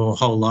there's your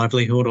whole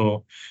livelihood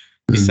or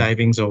your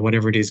savings or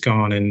whatever it is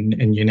gone,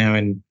 and you're now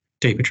in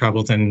deeper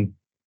trouble than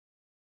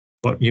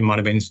what you might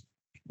have been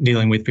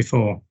dealing with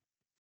before.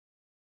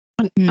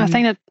 I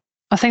think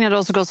that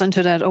also goes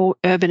into that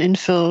urban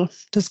infill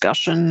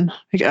discussion.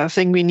 I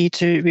think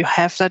we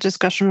have that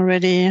discussion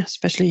already,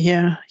 especially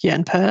here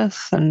in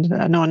Perth, and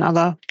I know in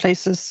other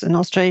places in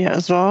Australia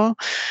as well.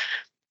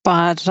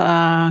 But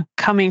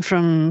coming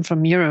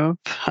from Europe,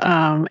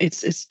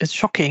 it's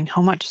shocking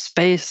how much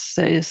space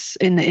there is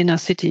in the inner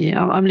city.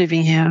 I'm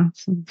living here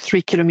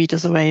 3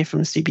 kilometers away from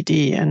the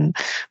CBD, and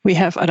we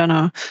have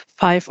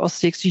 5 or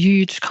 6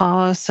 huge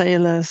car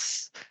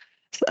sales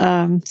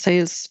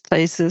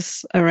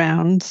places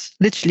around,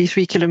 literally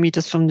 3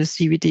 kilometers from the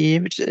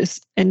CBD, which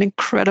is an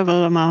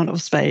incredible amount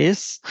of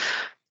space,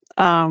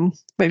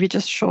 where we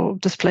just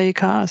display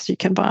cars you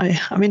can buy.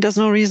 I mean, there's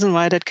no reason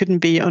why that couldn't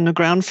be on the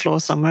ground floor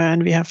somewhere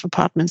and we have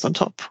apartments on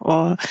top,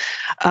 or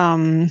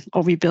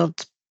we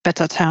build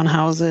better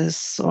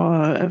townhouses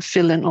or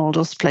fill in all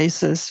those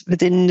places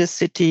within the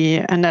city.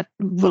 And that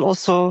will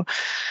also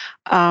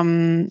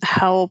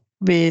help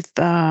with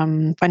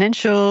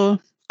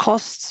financial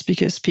costs,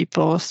 because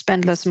people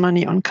spend less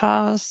money on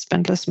cars,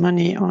 spend less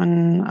money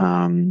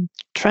on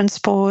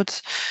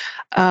transport.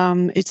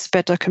 It's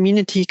better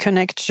community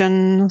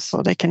connection,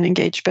 so they can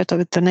engage better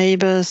with the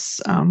neighbors,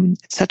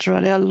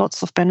 etc. There are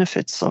lots of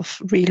benefits of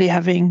really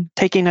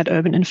taking that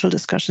urban infill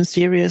discussion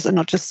serious and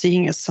not just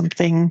seeing it as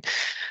something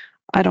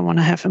I don't want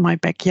to have in my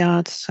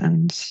backyard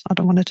and I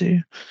don't want to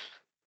do.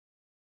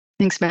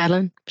 Thanks,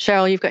 Madlen.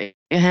 Cheryl, you've got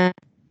your hand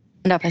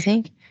up, I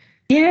think.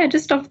 Yeah,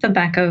 just off the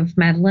back of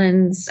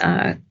Madlen's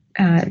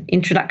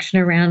introduction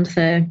around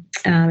the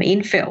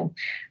infill,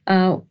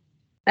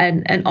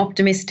 an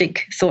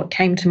optimistic thought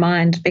came to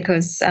mind,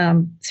 because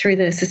through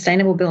the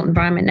Sustainable Built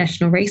Environment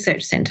National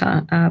Research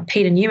Centre,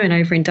 Peter Newman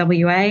over in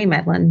WA,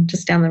 Madlen,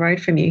 just down the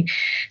road from you,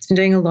 has been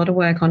doing a lot of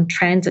work on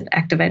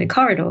transit-activated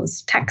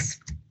corridors, TACs,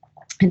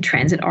 and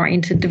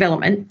transit-oriented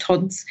development,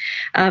 TODs.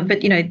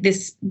 But,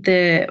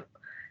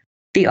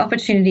 the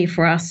opportunity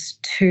for us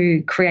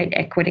to create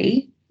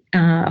equity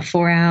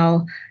for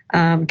our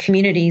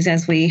communities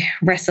as we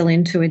wrestle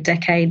into a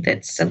decade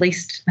that's, at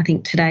least I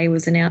think today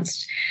was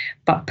announced,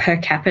 but per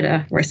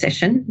capita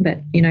recession. But,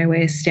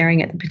 we're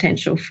staring at the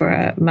potential for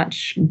a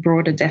much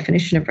broader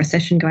definition of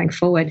recession going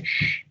forward.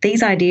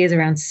 These ideas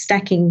around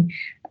stacking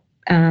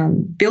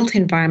built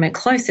environment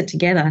closer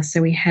together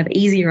so we have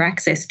easier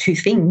access to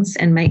things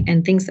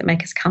and things that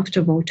make us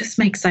comfortable just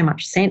makes so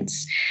much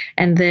sense.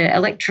 And the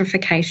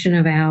electrification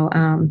of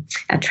our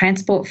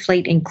transport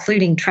fleet,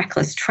 including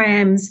trackless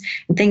trams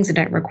and things that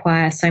don't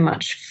require so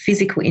much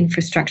physical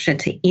infrastructure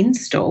to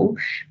install,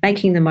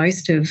 making the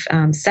most of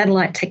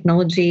satellite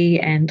technology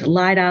and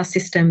LiDAR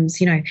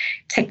systems.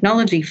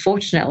 Technology,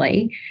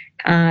 fortunately,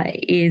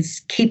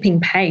 is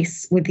keeping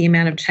pace with the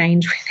amount of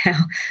change with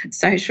our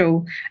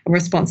social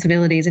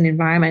responsibilities and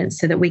environments,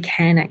 so that we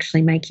can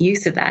actually make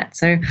use of that.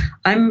 So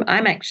I'm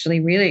actually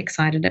really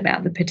excited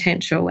about the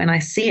potential, and I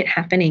see it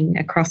happening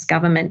across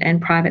government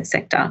and private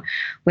sector,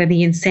 where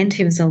the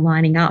incentives are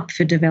lining up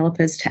for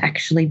developers to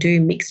actually do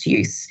mixed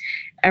use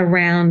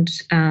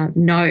around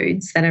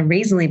nodes that are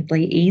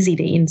reasonably easy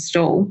to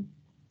install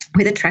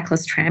with a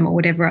trackless tram or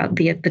whatever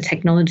the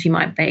technology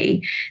might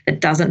be, that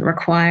doesn't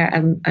require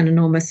an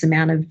enormous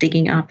amount of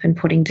digging up and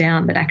putting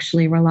down, but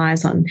actually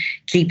relies on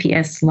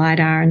GPS,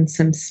 LiDAR and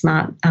some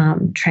smart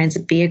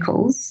transit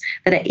vehicles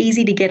that are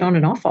easy to get on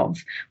and off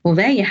of. Well,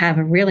 there you have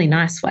a really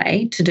nice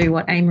way to do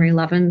what Amory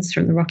Lovins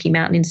from the Rocky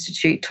Mountain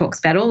Institute talks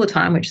about all the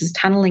time, which is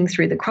tunneling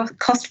through the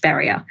cost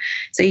barrier.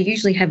 So you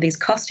usually have these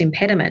cost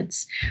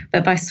impediments,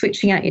 but by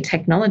switching out your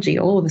technology,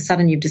 all of a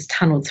sudden you've just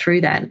tunneled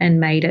through that and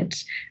made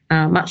it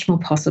much more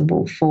possible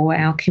possible for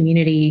our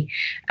community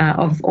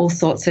of all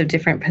sorts of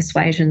different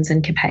persuasions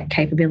and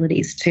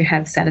capabilities to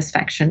have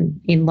satisfaction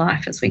in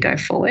life as we go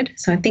forward.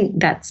 So I think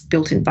that's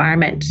built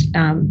environment,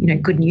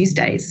 good news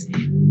days.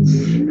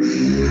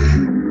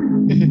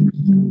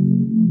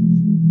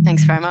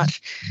 Thanks very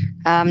much.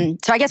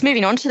 So I guess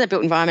moving on to the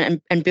built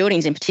environment and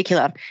buildings in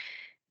particular,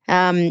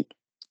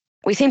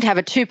 we seem to have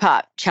a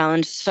two-part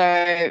challenge.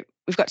 So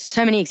we've got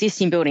so many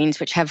existing buildings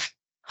which have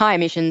high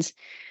emissions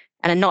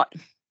and are not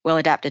well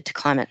adapted to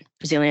climate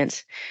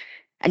resilience.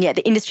 And yet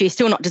the industry is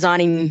still not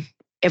designing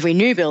every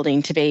new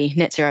building to be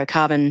net zero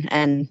carbon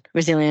and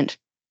resilient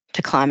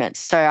to climate.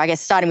 So I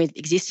guess starting with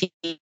existing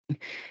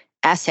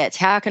assets,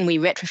 how can we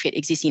retrofit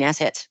existing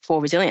assets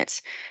for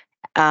resilience?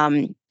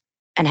 And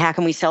how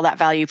can we sell that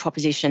value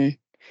proposition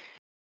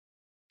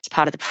as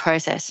part of the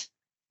process?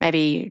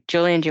 Maybe,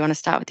 Julian, do you want to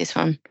start with this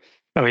one?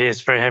 Oh,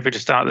 yes, very happy to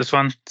start this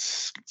one.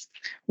 It's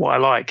what I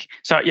like.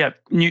 So, yeah,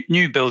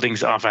 new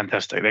buildings are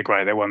fantastic. They're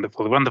great. They're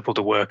wonderful. They're wonderful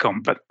to work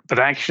on. But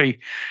actually,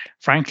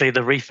 frankly,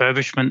 the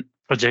refurbishment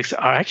projects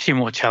are actually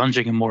more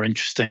challenging and more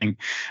interesting,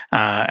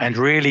 and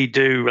really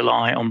do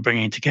rely on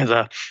bringing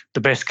together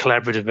the best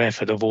collaborative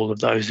effort of all of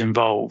those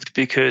involved,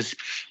 because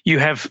you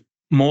have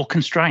more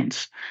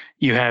constraints.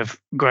 You have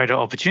greater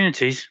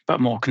opportunities, but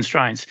more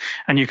constraints.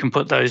 And you can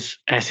put those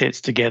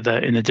assets together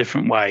in a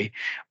different way.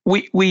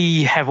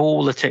 We have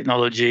all the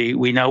technology.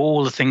 We know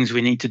all the things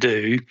we need to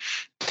do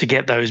to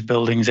get those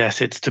buildings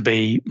assets to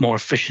be more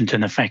efficient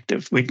and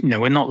effective.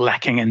 We're not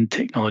lacking in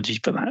technology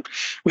for that.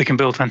 We can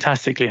build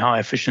fantastically high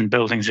efficient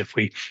buildings if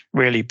we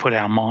really put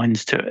our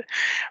minds to it.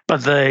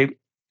 But the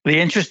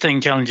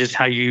interesting challenge is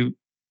how you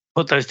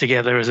put those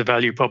together as a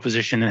value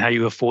proposition and how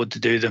you afford to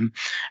do them.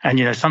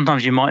 And,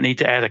 sometimes you might need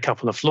to add a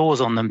couple of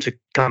floors on them to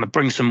kind of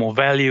bring some more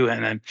value.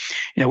 And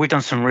then, we've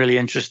done some really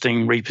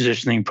interesting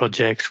repositioning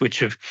projects which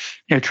have,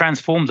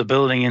 transformed the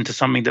building into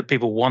something that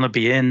people want to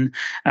be in.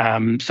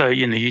 So,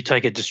 you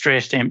take a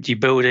distressed, empty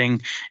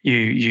building,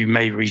 you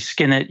may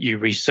reskin it, you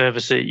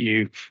resurface it,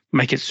 you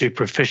make it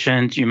super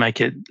efficient, you make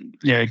it,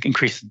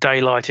 increase the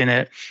daylight in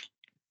it,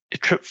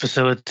 trip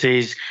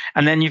facilities,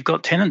 and then you've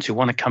got tenants who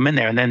want to come in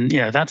there. And then,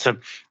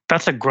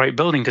 that's a great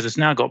building because it's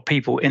now got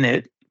people in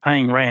it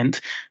paying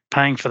rent,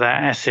 paying for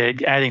that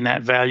asset, adding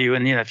that value.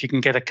 And, if you can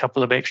get a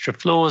couple of extra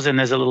floors, then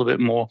there's a little bit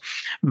more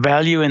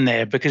value in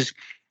there, because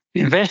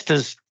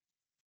investors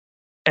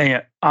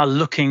are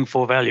looking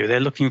for value. They're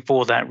looking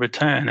for that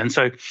return. And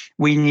so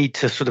we need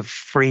to sort of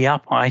free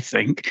up, I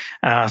think,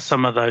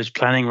 some of those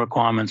planning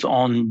requirements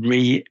on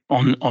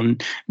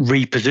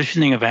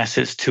repositioning of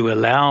assets to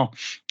allow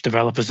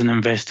developers and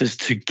investors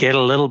to get a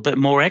little bit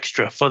more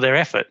extra for their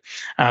effort,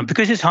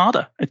 because it's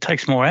harder. It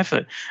takes more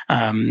effort,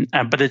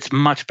 but it's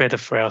much better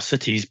for our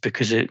cities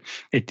because it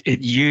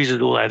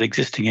uses all that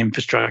existing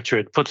infrastructure.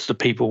 It puts the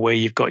people where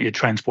you've got your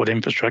transport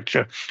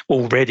infrastructure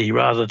already,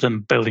 rather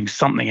than building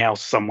something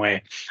else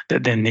somewhere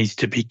that then needs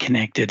to be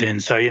connected in.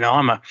 So,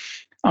 I'm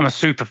a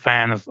super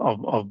fan of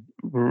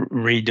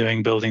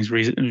redoing buildings,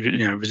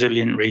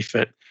 resilient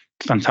refit.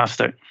 It's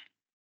fantastic.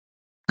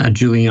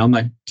 Julian, I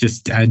might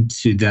just add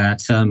to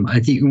that. I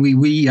think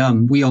we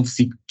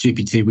obviously,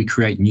 GPT, we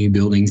create new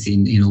buildings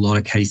in a lot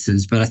of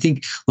cases, but I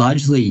think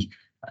largely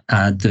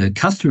the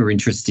customer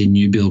interest in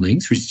new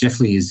buildings, which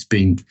definitely has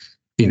been,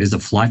 there's a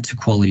flight to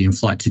quality and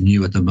flight to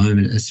new at the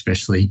moment,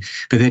 especially,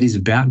 but that is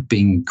about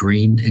being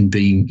green and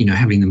being,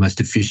 having the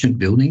most efficient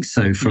buildings.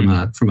 So from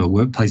a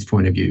workplace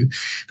point of view,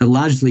 but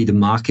largely the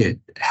market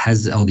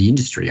or the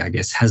industry, I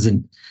guess,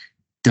 hasn't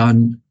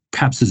done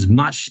perhaps as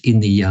much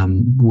in the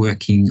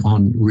working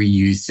on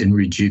reuse and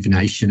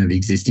rejuvenation of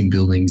existing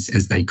buildings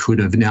as they could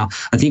have. Now,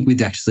 I think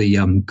with actually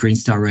Green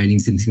Star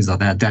ratings and things like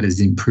that, that has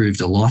improved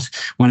a lot.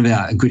 One of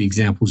our good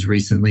examples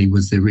recently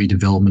was the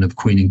redevelopment of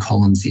Queen and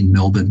Collins in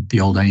Melbourne,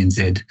 the old ANZ.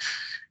 It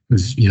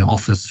was,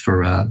 office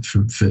for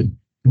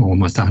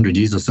almost 100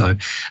 years or so.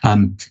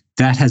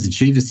 That has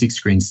achieved a 6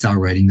 Green Star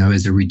rating, though,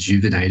 as a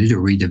rejuvenated or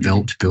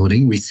redeveloped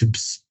building. We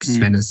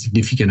spent a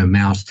significant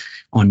amount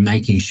on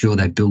making sure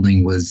that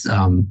building was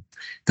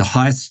the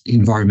highest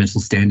environmental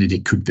standard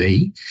it could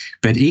be.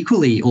 But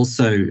equally,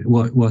 also,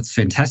 what's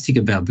fantastic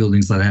about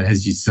buildings like that,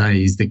 as you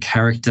say, is the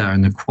character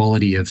and the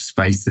quality of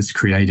space that's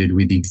created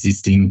with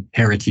existing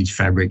heritage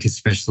fabric,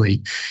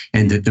 especially,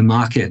 and that the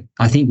market,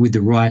 I think, with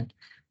the right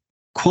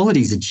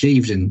qualities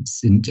achieved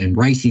and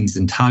ratings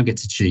and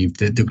targets achieved,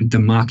 that the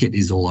market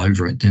is all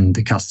over it, and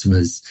the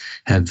customers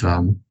have,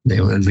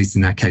 at least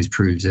in that case,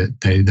 proved that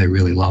they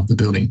really love the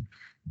building.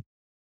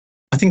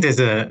 I think there's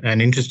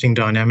an interesting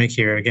dynamic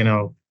here. Again,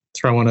 I'll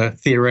throw on a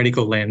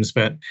theoretical lens,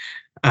 but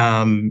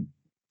when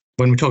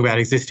we talk about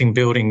existing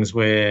buildings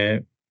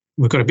where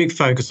we've got a big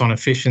focus on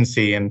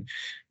efficiency, and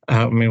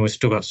we've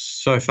still got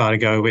so far to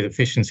go with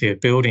efficiency of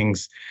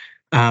buildings,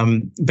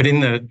 but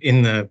in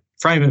the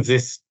frame of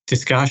this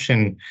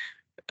discussion,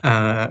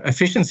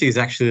 efficiency is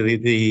actually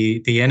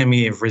the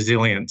enemy of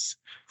resilience.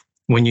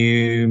 When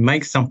you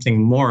make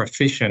something more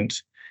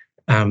efficient,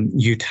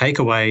 you take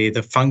away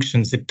the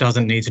functions it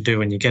doesn't need to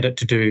do, and you get it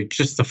to do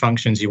just the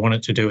functions you want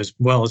it to do as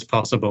well as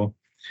possible.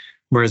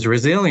 Whereas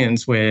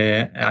resilience,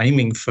 we're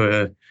aiming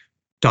for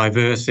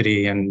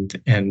diversity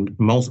and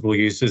multiple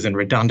uses and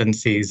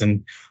redundancies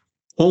and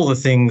all the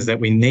things that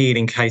we need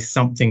in case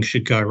something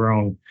should go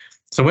wrong.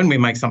 So when we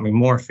make something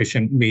more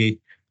efficient,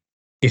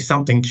 if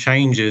something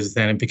changes,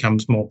 then it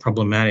becomes more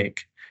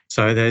problematic.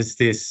 So there's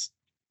this,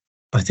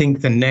 I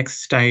think the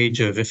next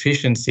stage of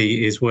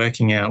efficiency is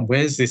working out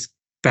where's this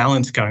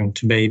balance going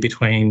to be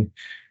between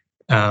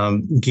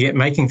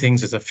making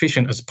things as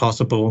efficient as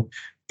possible,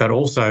 but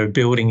also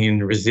building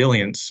in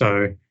resilience.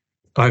 So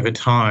over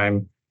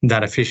time,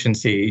 that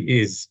efficiency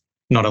is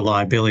not a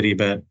liability,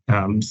 but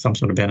some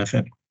sort of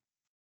benefit.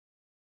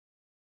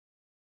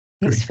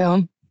 Thanks,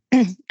 Phill.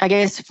 I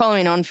guess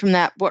following on from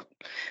that, what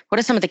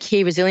are some of the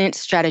key resilience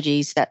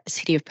strategies that the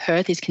City of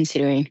Perth is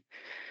considering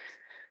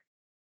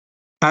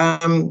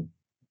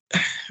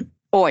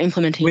or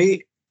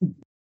implementing?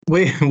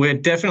 We're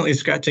definitely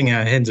scratching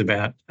our heads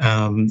about,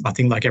 I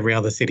think like every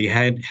other city,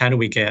 how do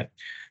we get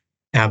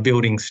our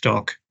building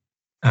stock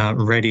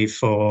ready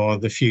for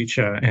the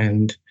future?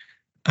 And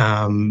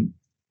I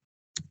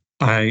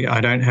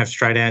don't have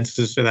straight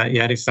answers for that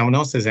yet. If someone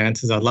else has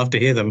answers, I'd love to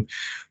hear them.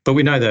 But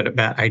we know that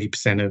about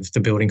 80% of the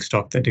building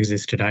stock that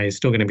exists today is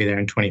still going to be there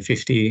in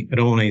 2050. It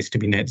all needs to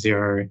be net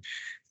zero,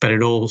 but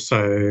it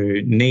also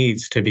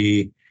needs to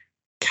be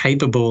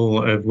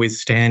capable of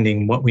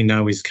withstanding what we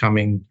know is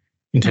coming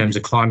in terms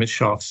of climate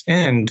shocks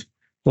and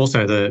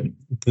also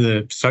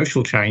the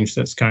social change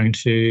that's going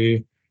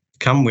to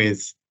come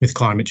with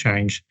climate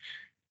change.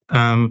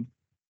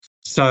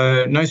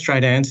 So no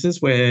straight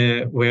answers.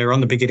 We're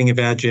on the beginning of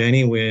our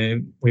journey.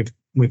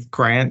 With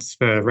grants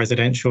for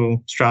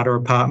residential strata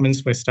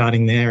apartments. We're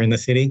starting there in the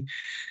city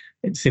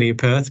of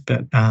Perth,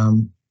 but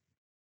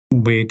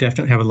we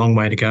definitely have a long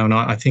way to go. And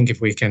I think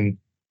if we can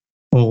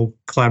all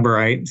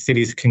collaborate,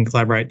 cities can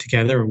collaborate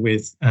together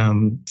with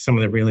some of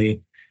the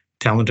really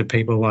talented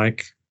people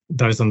like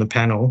those on the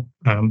panel,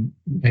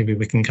 maybe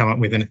we can come up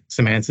with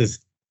some answers.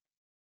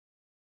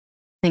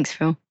 Thanks,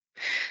 Phill.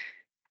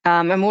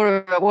 And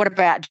what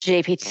about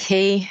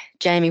GPT?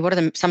 Jamie, what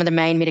are some of the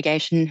main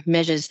mitigation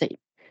measures that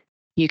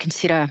you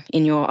consider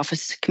in your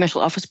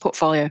commercial office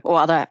portfolio or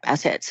other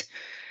assets?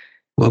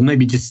 Well,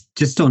 maybe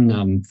just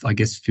on, I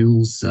guess,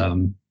 Phil's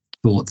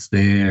thoughts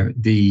there.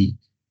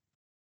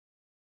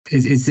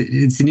 It's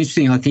an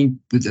interesting. I think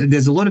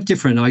there's a lot of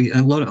different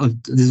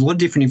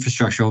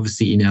infrastructure,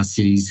 obviously, in our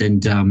cities,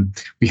 and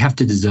we have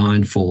to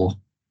design for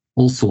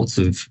all sorts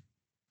of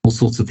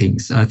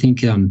things. I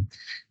think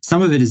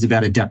some of it is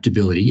about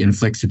adaptability and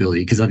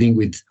flexibility, because I think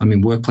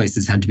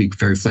workplaces had to be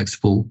very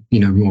flexible,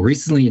 more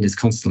recently, and is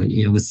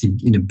constantly, obviously,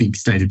 in a big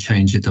state of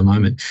change at the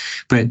moment.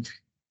 But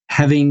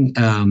having,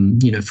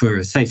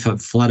 for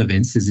flood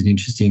events is an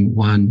interesting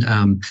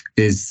one.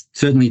 There's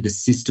certainly the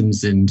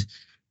systems and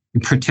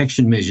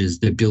protection measures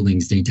that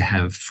buildings need to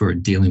have for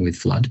dealing with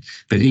flood.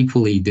 But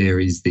equally, there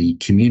is the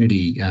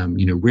community,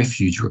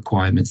 refuge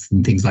requirements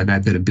and things like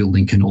that a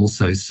building can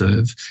also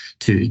serve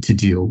to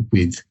deal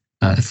with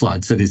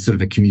flood. So there's sort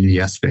of a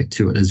community aspect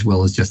to it as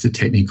well as just a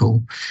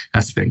technical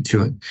aspect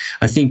to it.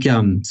 I think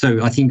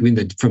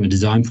from a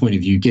design point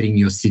of view, getting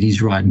your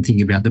cities right and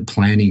thinking about the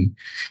planning,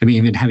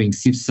 even having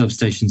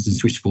substations and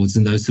switchboards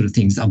and those sort of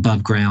things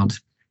above ground,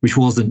 which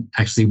wasn't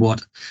actually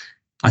what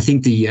I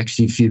think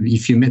if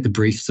you met the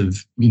briefs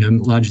of,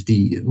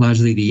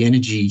 largely the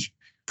energy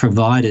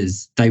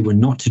providers, they were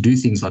not to do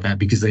things like that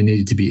because they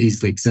needed to be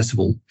easily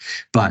accessible.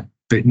 But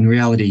in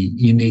reality,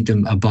 you need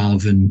them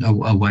above and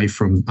away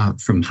from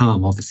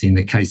harm, obviously, in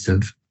the case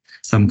of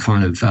some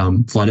kind of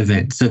flood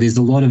event. So there's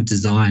a lot of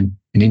design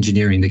and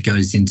engineering that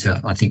goes into,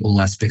 I think,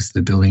 all aspects of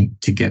the building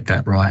to get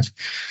that right.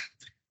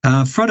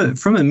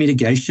 From a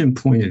mitigation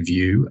point of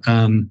view,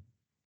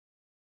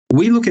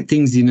 we look at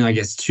things in, I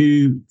guess,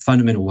 two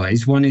fundamental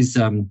ways. One is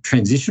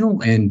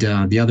transitional, and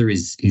the other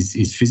is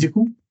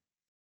physical.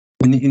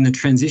 In the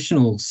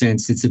transitional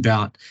sense, it's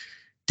about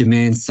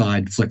demand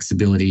side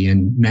flexibility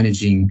and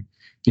managing,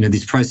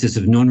 this process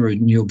of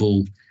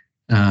non-renewable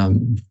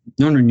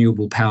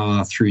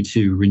power through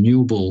to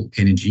renewable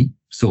energy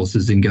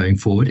sources and going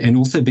forward, and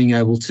also being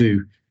able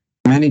to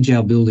manage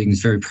our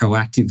buildings very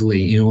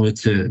proactively in order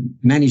to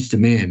manage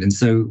demand. And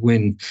so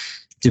when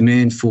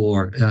demand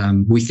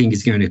we think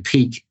is going to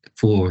peak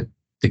for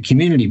the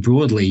community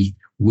broadly,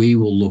 we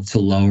will look to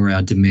lower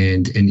our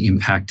demand and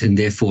impact, and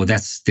therefore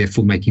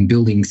making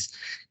buildings,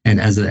 and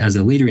as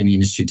a leader in the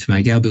industry, to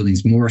make our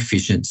buildings more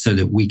efficient so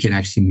that we can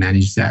actually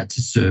manage that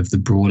to serve the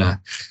broader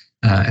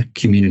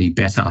community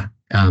better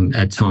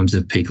at times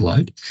of peak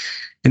load.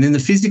 And then the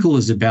physical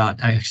is about,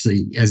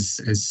 actually,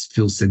 as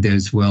Phill said there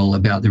as well,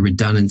 about the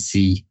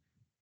redundancy,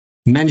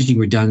 managing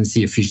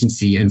redundancy,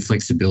 efficiency and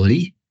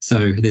flexibility.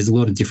 So there's a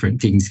lot of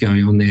different things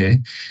going on there,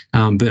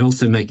 but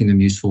also making them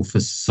useful for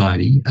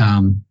society.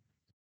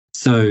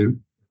 So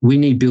we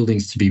need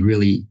buildings to be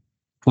really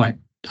quite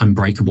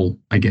unbreakable,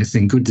 I guess,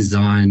 and good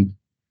design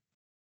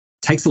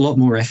takes a lot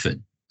more effort,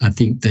 I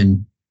think,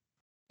 than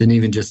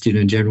even just,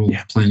 general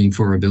planning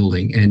for a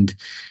building. And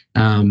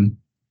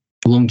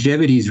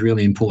longevity is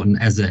really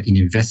important as an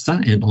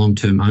investor and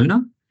long-term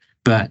owner,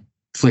 but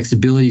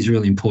flexibility is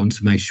really important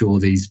to make sure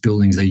these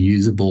buildings are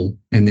usable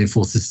and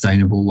therefore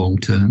sustainable long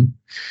term.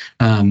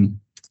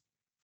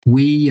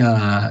 We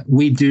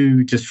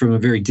do, just from a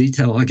very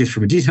detailed, I guess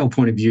from a detailed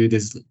point of view,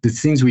 there's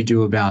things we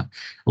do about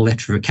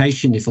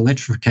electrification. If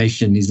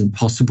electrification isn't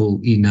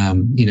possible in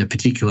a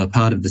particular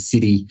part of the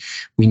city,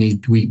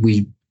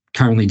 we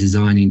currently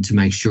designing to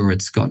make sure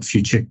it's got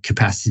future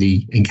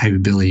capacity and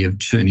capability of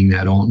turning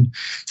that on.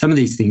 Some of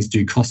these things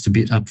do cost a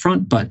bit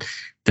upfront, but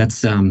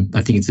that's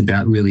I think it's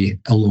about really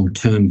a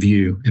long-term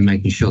view and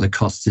making sure the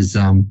cost is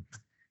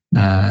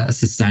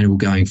sustainable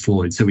going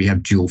forward. So we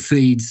have dual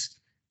feeds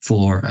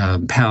for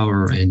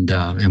power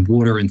and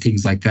water and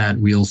things like that.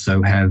 We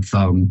also have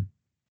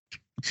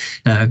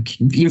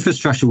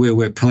infrastructure where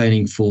we're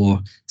planning for,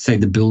 say,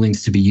 the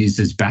buildings to be used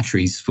as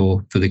batteries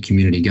for the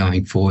community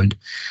going forward.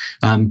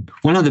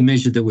 One other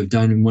measure that we've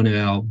done in one of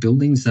our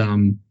buildings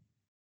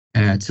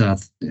at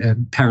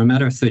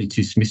Parramatta,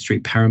 32 Smith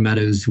Street,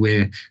 Parramatta, is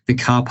where the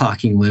car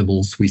parking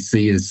levels we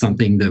see as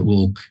something that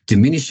will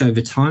diminish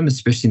over time,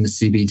 especially in the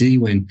CBD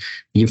when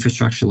the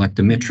infrastructure like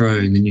the metro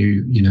and the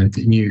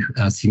new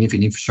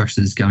significant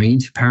infrastructure that's going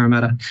into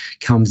Parramatta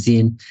comes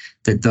in,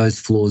 that those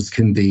floors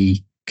can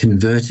be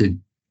converted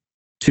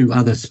to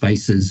other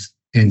spaces.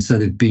 And so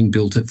they're being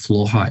built at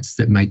floor heights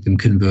that make them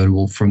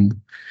convertible from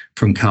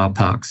car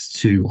parks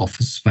to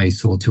office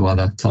space or to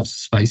other types of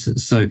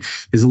spaces. So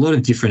there's a lot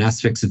of different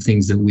aspects of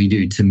things that we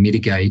do to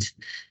mitigate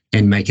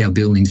and make our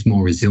buildings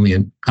more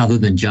resilient, other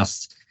than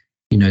just,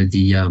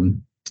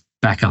 the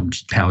backup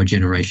power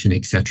generation,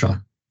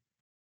 etc.,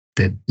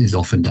 that is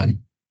often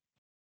done.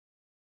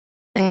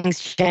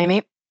 Thanks,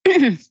 Jamie.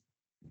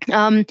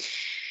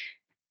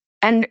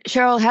 And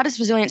Cheryl, how does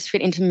resilience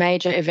fit into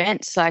major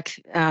events like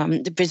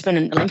the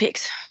Brisbane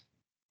Olympics?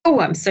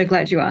 Oh, I'm so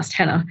glad you asked,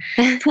 Hannah.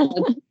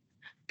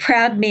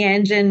 Proud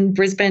Meanjin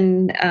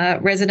Brisbane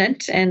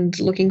resident and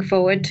looking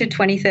forward to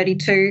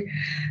 2032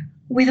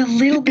 with a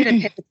little bit of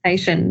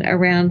hesitation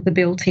around the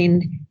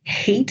built-in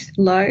heat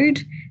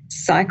load,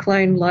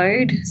 cyclone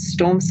load,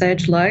 storm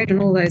surge load,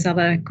 and all those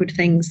other good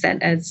things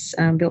that as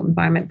built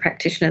environment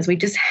practitioners, we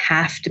just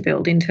have to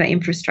build into our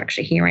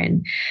infrastructure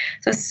herein.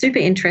 So super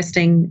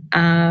interesting.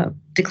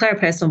 Declare a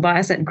personal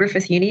bias at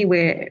Griffith Uni.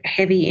 We're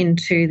heavy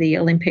into the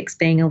Olympics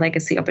being a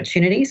legacy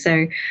opportunity. So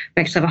we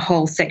actually have a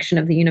whole section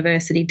of the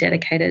university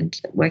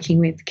dedicated, working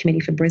with the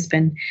Committee for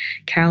Brisbane,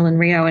 Carolyn,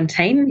 Rio and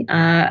team,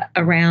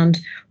 around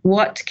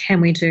what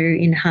can we do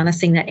in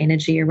harnessing that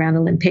energy around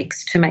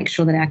Olympics to make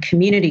sure that our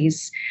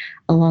communities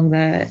along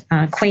the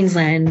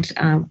Queensland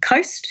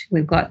coast,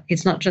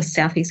 it's not just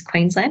southeast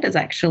Queensland, it's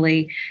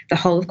actually the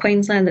whole of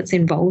Queensland that's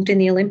involved in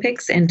the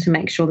Olympics, and to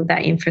make sure that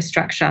that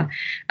infrastructure,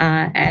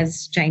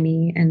 as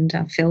Jamie and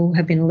Phill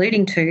have been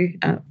alluding to,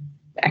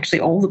 actually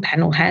all the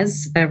panel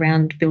has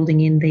around building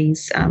in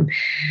these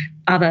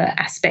other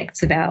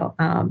aspects of our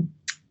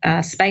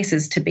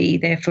spaces to be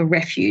there for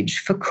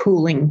refuge, for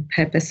cooling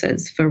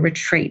purposes, for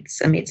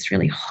retreats amidst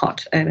really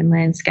hot urban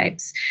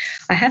landscapes.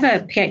 I have a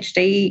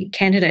PhD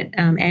candidate,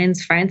 Anne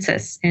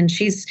Francis, and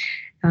she's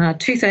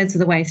 2/3 of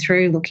the way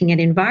through looking at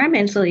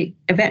environmental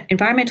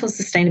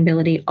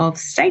sustainability of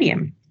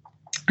stadium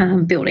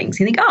buildings.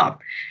 You think,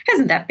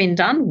 hasn't that been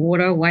done?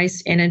 Water,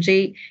 waste,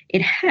 energy.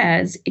 It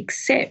has,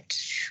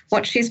 except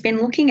what she's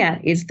been looking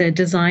at is the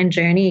design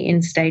journey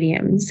in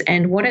stadiums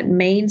and what it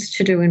means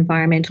to do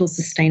environmental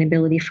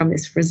sustainability from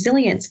this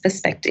resilience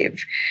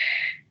perspective.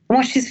 And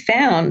what she's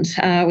found,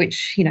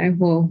 which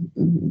will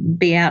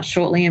be out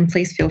shortly, and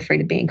please feel free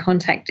to be in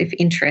contact if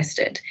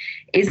interested,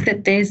 is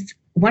that there's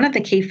one of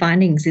the key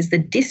findings is the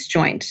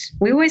disjoint.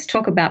 We always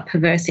talk about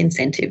perverse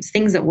incentives,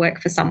 things that work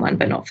for someone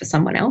but not for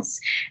someone else.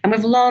 And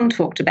we've long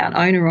talked about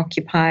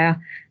owner-occupier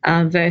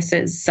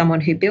versus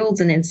someone who builds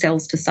and then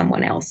sells to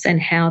someone else,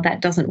 and how that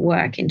doesn't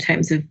work in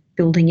terms of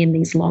building in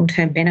these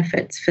long-term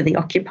benefits for the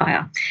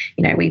occupier.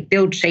 We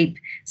build cheap,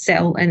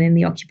 sell, and then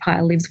the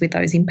occupier lives with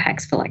those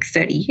impacts for like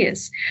 30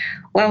 years.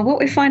 Well, what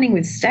we're finding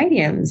with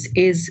stadiums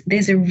is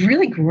there's a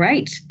really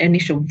great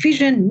initial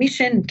vision,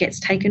 mission, gets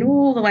taken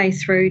all the way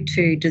through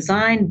to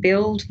design,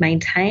 build,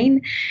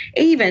 maintain,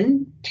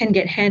 even can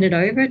get handed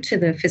over to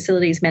the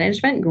facilities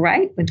management.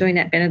 Great, we're doing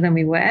that better than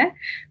we were.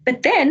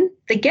 But then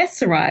the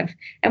guests arrive.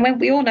 And when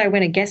we all know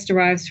when a guest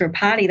arrives for a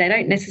party, they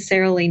don't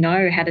necessarily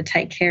know how to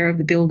take care of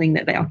the building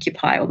that they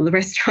occupy or the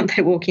restaurant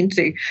they walk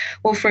into.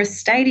 Well, for a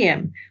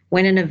stadium,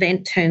 when an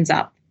event turns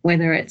up,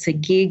 whether it's a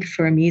gig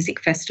for a music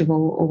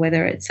festival or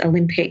whether it's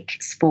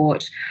Olympic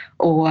sport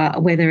or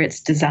whether it's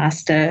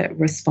disaster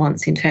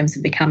response in terms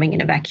of becoming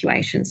an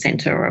evacuation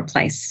centre or a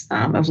place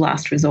of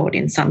last resort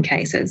in some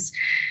cases,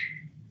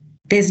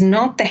 there's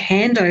not the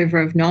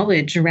handover of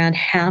knowledge around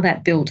how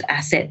that built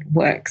asset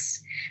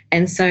works.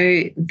 And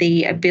so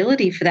the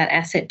ability for that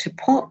asset to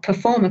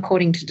perform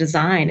according to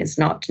design is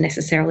not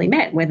necessarily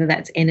met, whether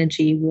that's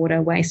energy,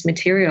 water, waste,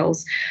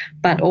 materials,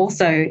 but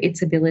also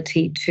its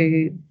ability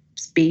to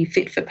be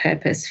fit for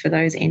purpose for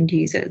those end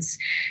users.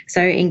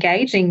 So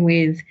engaging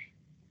with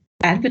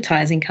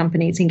advertising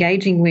companies,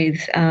 engaging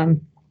with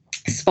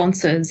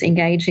sponsors,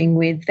 engaging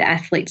with the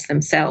athletes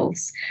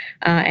themselves,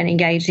 and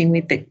engaging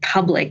with the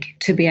public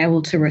to be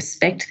able to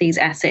respect these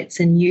assets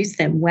and use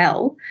them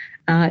well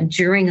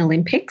during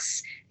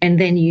Olympics and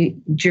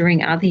then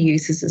during other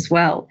uses as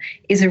well,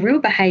 is a real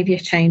behaviour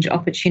change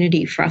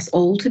opportunity for us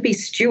all to be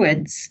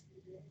stewards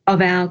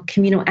of our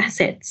communal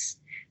assets.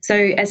 So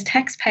as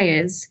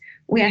taxpayers,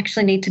 we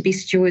actually need to be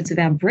stewards of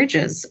our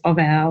bridges, of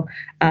our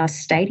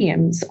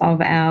stadiums,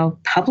 of our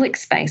public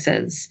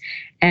spaces.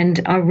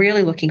 And I'm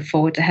really looking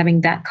forward to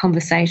having that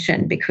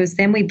conversation, because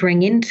then we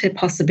bring into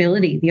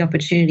possibility the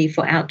opportunity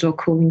for outdoor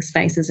cooling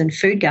spaces and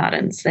food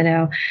gardens that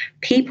our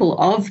people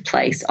of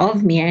place,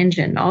 of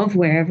Meanjin, of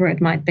wherever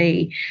it might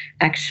be,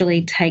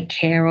 actually take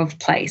care of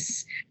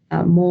place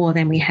more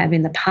than we have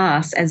in the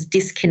past as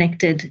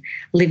disconnected,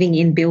 living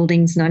in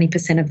buildings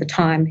 90% of the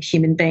time,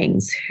 human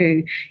beings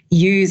who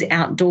use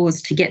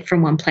outdoors to get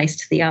from one place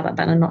to the other,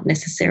 but are not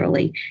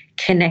necessarily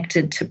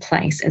connected to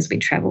place as we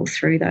travel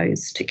through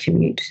those to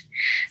commute.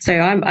 So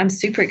I'm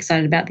super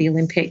excited about the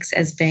Olympics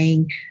as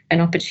being an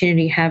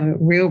opportunity to have a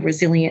real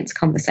resilience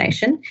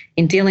conversation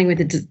in dealing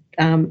with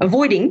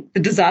avoiding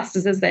the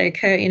disasters as they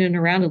occur in and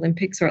around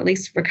Olympics, or at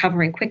least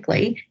recovering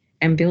quickly,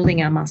 and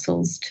building our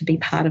muscles to be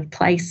part of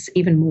place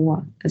even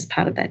more as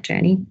part of that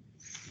journey.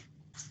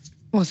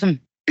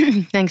 Awesome.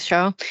 Thanks,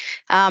 Cheryl.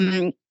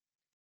 I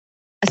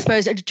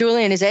suppose,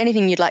 Julian, is there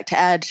anything you'd like to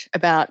add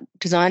about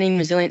designing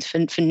resilience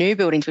for new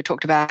buildings? We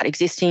talked about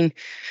existing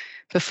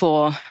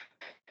before.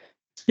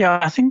 Yeah,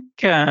 I think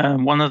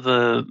one of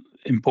the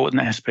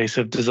important aspects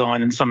of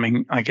design, and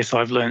something I guess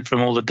I've learned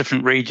from all the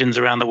different regions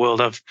around the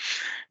world I've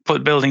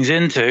put buildings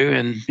into,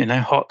 and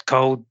hot,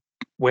 cold,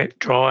 wet,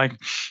 dry,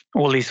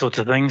 all these sorts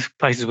of things,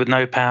 places with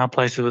no power,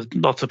 places with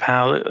lots of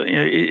power,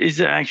 is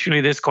actually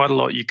there's quite a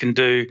lot you can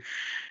do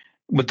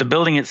with the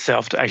building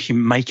itself to actually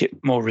make it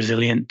more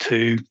resilient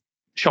to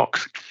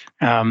shocks.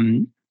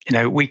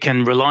 We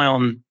can rely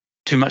on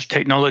too much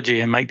technology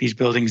and make these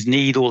buildings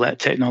need all that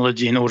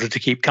technology in order to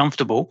keep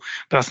comfortable,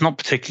 but that's not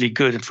particularly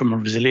good from a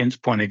resilience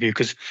point of view,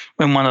 because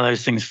when one of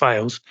those things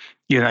fails,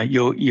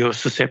 you're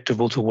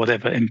susceptible to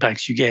whatever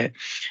impacts you get.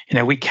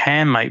 We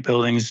can make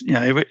buildings,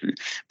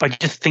 by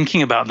just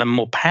thinking about them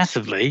more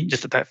passively,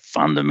 just at that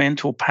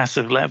fundamental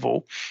passive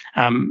level,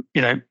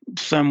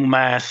 thermal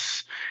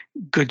mass,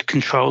 good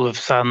control of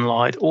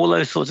sunlight, all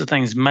those sorts of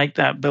things make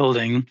that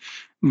building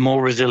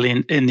more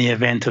resilient in the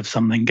event of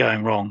something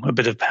going wrong, a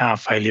bit of power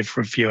failure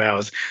for a few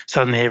hours.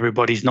 Suddenly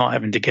everybody's not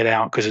having to get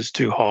out because it's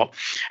too hot.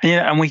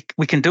 And we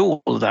can do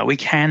all of that. We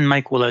can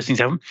make all those things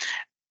happen.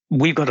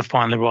 We've got to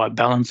find the right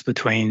balance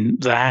between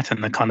that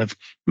and the kind of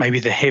maybe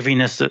the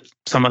heaviness that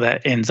some of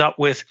that ends up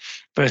with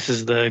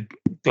versus the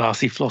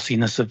glassy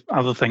flossiness of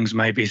other things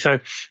maybe. So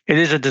it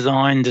is a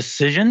design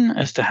decision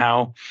as to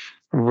how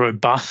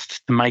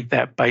robust to make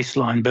that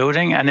baseline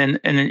building. And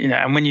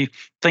when you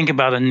think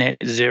about a net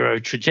zero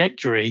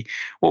trajectory,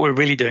 what we're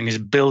really doing is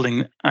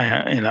building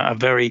a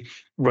very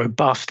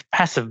robust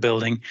passive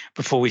building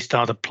before we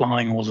start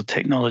applying all the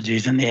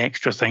technologies and the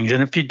extra things.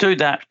 And if you do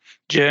that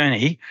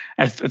journey,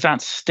 if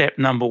that's step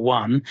number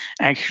one,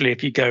 actually,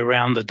 if you go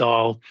around the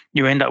dial,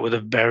 you end up with a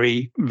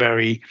very,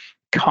 very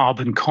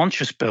carbon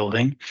conscious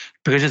building,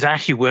 because it's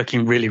actually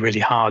working really, really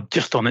hard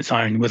just on its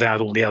own without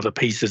all the other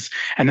pieces.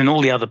 And then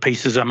all the other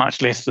pieces are much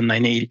less than they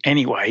need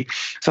anyway.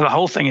 So the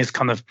whole thing is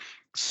kind of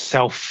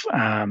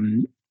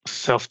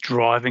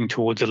self-driving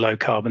towards a low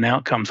carbon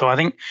outcome. So I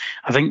think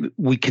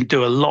we can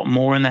do a lot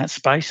more in that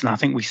space, and I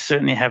think we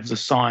certainly have the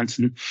science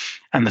and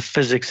the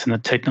physics and the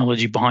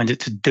technology behind it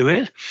to do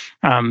it.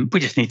 We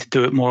just need to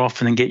do it more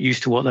often and get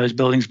used to what those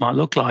buildings might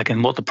look like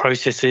and what the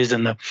process is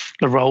and the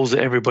roles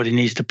that everybody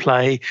needs to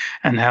play,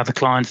 and how the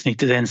clients need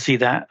to then see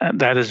that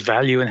as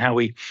value, and how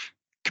we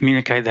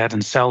communicate that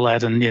and sell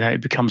that, and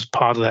it becomes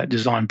part of that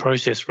design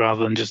process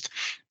rather than just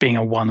being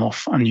a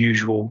one-off,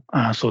 unusual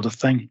sort of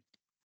thing.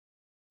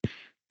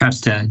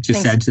 Perhaps to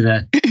just add to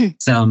that,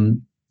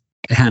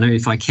 Hannah,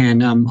 if I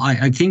can,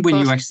 I think when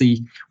you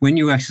actually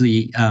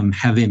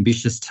have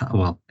ambitious,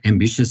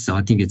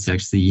 I think it's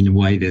actually, in a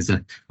way, there's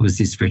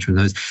obviously a spectrum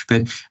of those,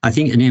 but I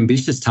think an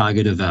ambitious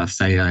target of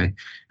say a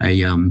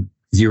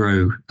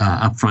zero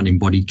upfront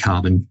embodied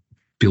carbon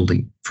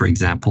building, for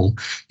example,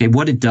 and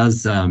what it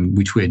does,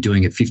 which we're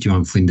doing at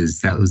 51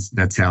 Flinders,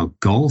 that's our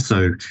goal.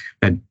 So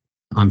that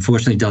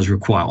unfortunately does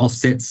require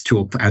offsets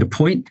at a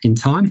point in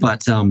time,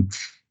 but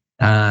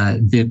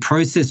the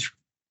process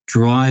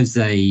drives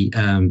a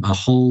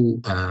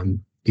whole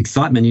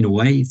excitement, in a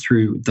way,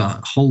 through the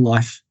whole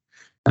life,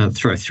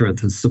 throughout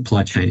the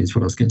supply chain is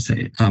what I was going to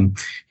say.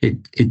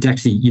 It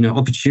actually,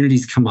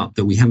 opportunities come up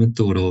that we haven't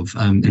thought of.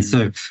 And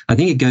so I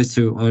think it goes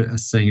to what I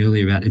was saying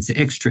earlier about it's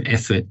extra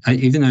effort,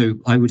 even though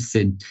I would have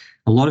said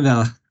a lot of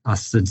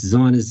us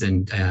designers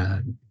and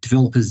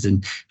developers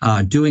and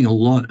are doing a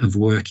lot of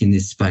work in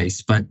this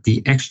space, but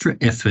the extra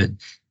effort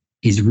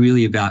is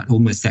really about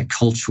almost that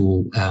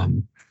cultural,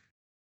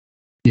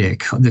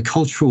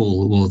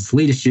 it's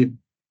leadership,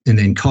 and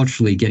then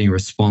culturally getting a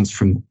response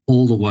from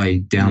all the way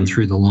down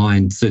through the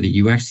line, so that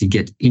you actually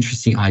get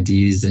interesting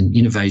ideas and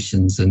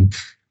innovations and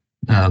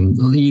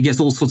You get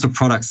all sorts of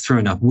products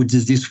thrown up.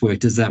 Does this work?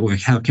 Does that work?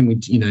 How can we,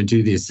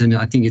 do this? And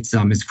I think it's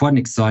quite an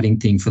exciting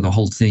thing for the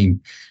whole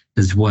team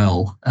as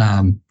well.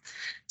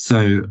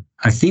 So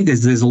I think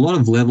there's a lot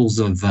of levels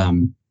of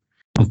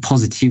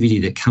positivity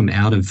that come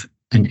out of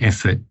an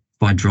effort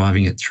by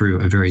driving it through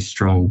a very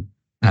strong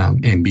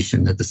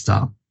ambition at the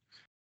start.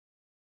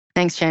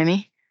 Thanks,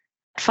 Jamie.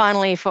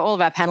 Finally, for all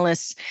of our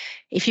panelists,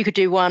 if you could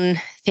do one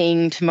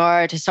thing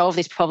tomorrow to solve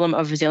this problem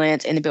of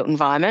resilience in the built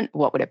environment,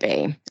 what would it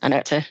be? I know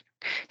it's a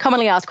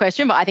commonly asked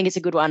question, but I think it's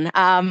a good one.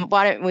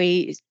 Why don't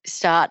we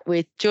start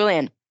with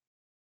Julian?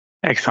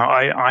 Excellent.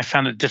 I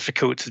found it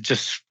difficult to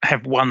just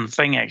have one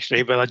thing,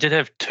 actually, but I did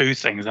have two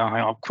things.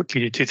 I'll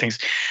quickly do two things.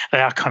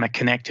 They are kind of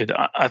connected.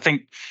 I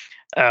think,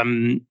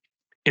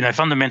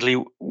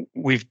 fundamentally,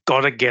 we've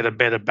got to get a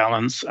better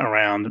balance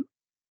around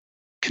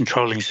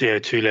controlling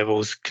CO2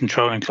 levels,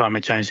 controlling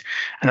climate change.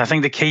 And I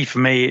think the key for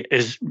me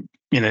is,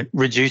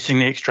 reducing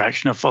the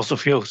extraction of fossil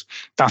fuels.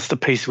 That's the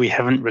piece we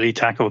haven't really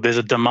tackled. There's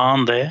a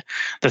demand there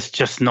that's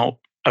just not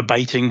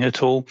abating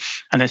at all,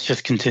 and it's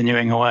just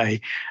continuing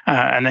away.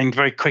 And then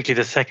very quickly,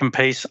 the second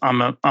piece,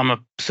 I'm a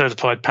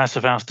certified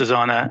passive house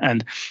designer,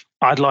 and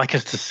I'd like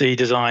us to see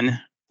design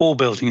all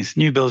buildings,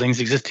 new buildings,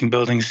 existing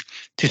buildings,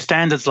 to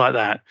standards like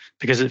that,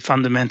 because it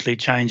fundamentally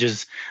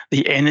changes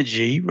the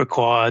energy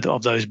required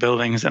of those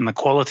buildings and the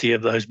quality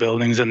of those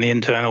buildings and the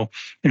internal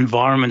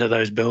environment of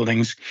those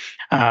buildings.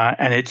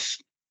 And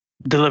it's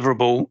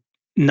deliverable,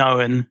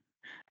 known,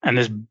 and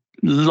there's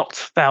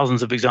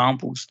thousands of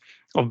examples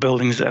of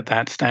buildings at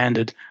that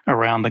standard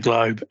around the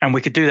globe. And we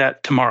could do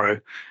that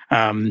tomorrow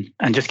and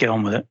just get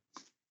on with it.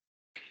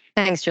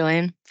 Thanks,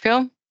 Julian.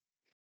 Phill?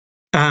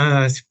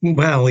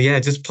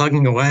 Just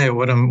plugging away at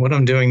what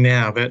I'm doing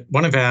now. But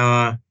one of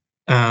our,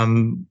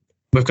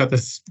 we've got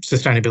this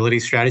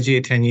sustainability strategy,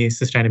 a 10-year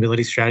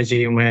sustainability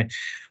strategy, and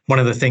one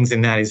of the things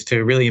in that is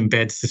to really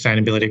embed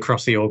sustainability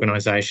across the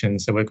organisation.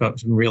 So we've got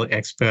some really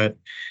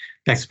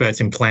experts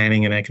in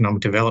planning and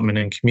economic development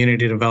and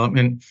community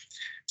development.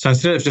 So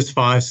instead of just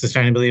 5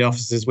 sustainability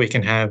officers, we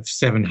can have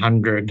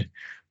 700,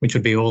 which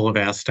would be all of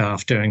our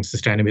staff doing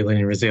sustainability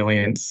and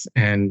resilience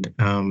and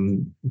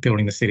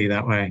building the city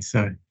that way.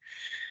 So,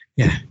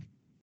 yeah.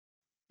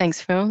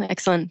 Thanks, Phill.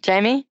 Excellent.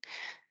 Jamie?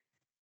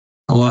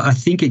 Well, I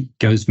think it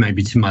goes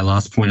maybe to my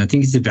last point. I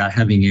think it's about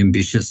having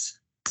ambitious.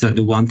 So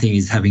the one thing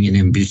is having an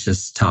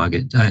ambitious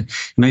target.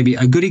 Maybe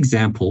a good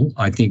example,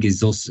 I think,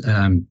 is also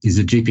is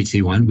a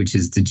GPT one, which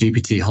is the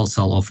GPT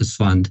Wholesale Office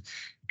Fund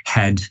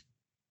had,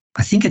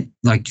 I think,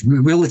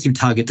 relative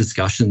target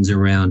discussions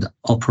around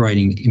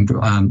operating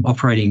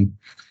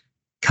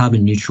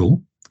carbon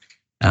neutral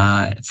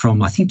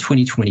from, I think,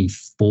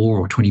 2024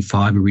 or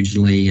 25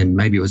 originally, and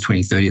maybe it was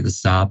 2030 at the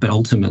start. But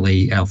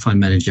ultimately, our fund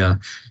manager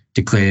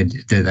declared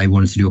that they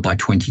wanted to do it by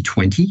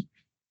 2020.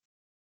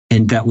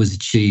 And that was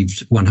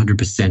achieved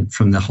 100%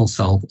 from the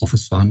Wholesale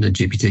Office Fund at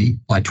GPT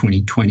by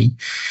 2020.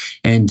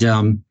 And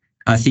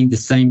I think the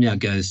same now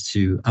goes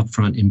to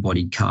upfront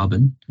embodied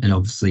carbon, and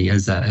obviously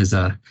as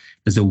a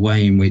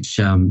way in which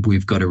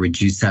we've got to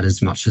reduce that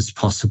as much as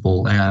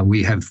possible.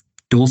 We have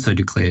also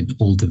declared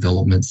all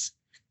developments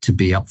to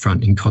be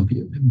upfront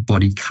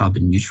embodied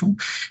carbon neutral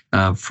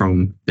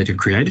that are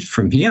created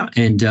from here,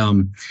 and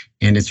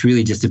it's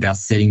really just about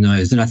setting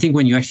those. And I think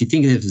when you actually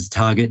think of it as a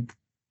target,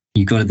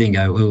 you've got to then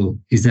go, oh,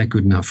 is that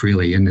good enough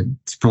really? And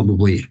it's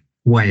probably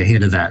way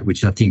ahead of that,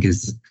 which I think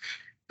is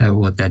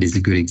what that is a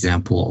good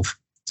example of.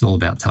 It's all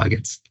about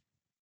targets.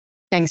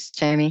 Thanks,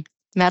 Jamie.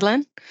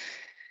 Madlen?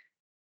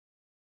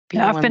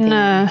 Yeah, I've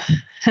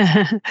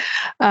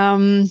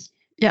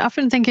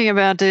been thinking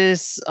about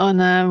this on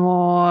a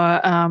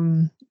more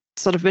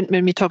sort of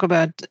when we talk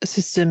about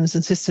systems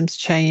and systems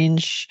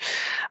change.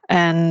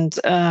 And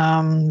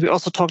we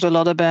also talked a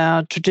lot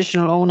about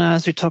traditional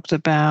owners. We talked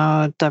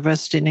about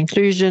diversity and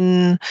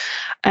inclusion.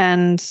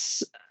 And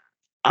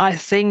I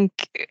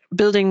think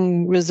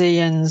building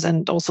resilience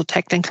and also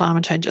tackling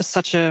climate change is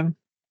such a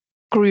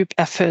group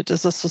effort,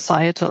 is a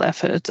societal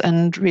effort.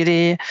 And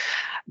really,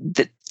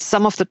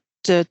 some of the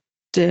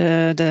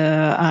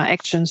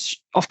actions,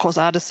 of course,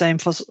 are the same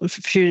for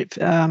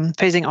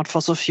phasing out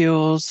fossil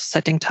fuels,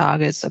 setting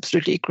targets.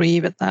 Absolutely agree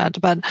with that.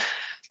 But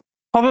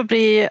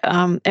probably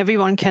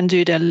everyone can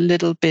do their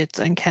little bit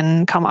and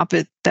can come up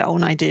with their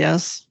own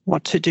ideas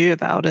what to do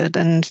about it.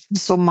 And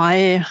so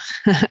my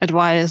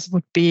advice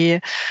would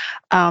be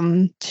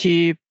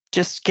to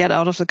just get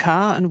out of the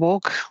car and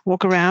walk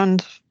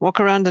around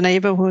the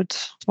neighborhood,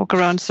 walk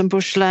around some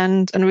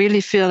bushland, and really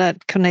feel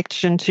that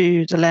connection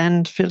to the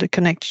land, feel the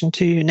connection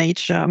to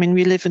nature. I mean,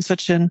 we live in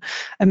such an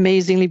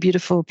amazingly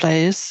beautiful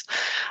place,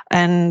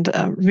 and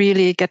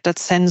really get that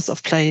sense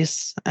of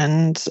place.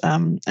 And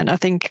I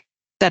think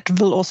that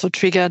will also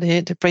trigger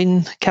the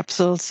brain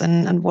capsules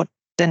and what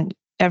then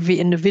every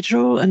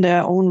individual in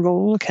their own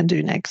role can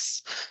do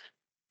next.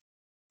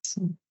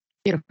 So.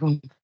 Beautiful.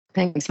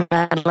 Thanks,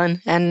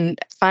 Madlen. And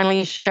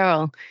finally,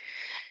 Cheryl.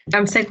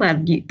 I'm so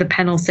glad the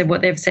panel said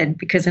what they've said,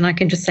 because then I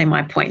can just say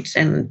my point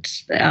and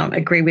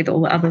agree with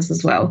all the others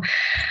as well.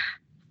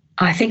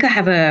 I think I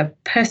have a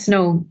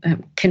personal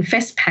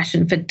confessed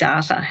passion for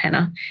data,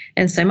 Hannah.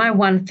 And so my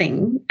one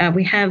thing,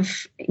 we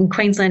have in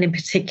Queensland in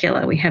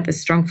particular, we have the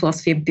strong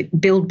philosophy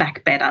of build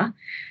back better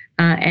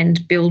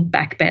and build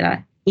back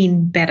better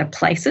in better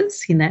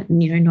places, in that,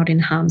 not in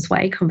harm's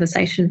way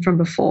conversation from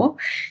before.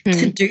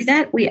 To do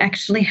that, we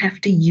actually have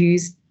to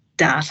use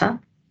data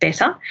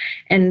better.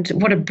 And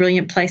what a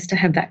brilliant place to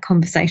have that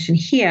conversation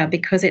here,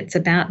 because it's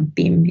about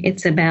BIM,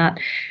 it's about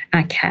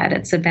CAD,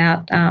 it's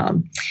about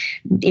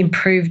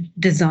improved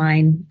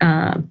design,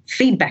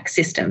 feedback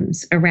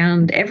systems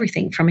around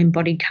everything from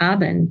embodied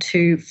carbon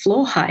to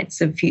floor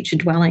heights of future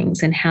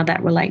dwellings and how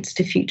that relates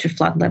to future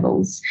flood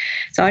levels.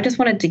 So I just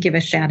wanted to give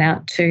a shout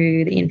out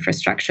to the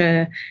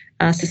Infrastructure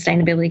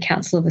Sustainability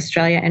Council of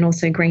Australia and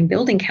also Green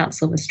Building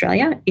Council of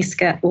Australia,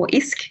 ISCA or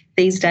ISC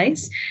these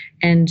days,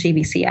 and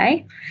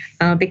GBCA,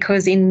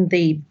 because in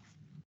the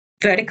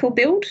vertical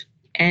build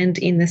and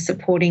in the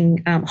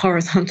supporting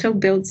horizontal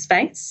build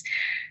space,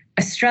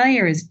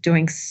 Australia is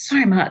doing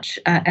so much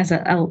as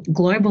a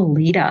global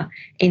leader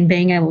in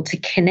being able to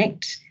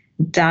connect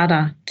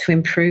data to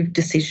improve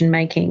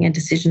decision-making and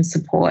decision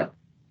support.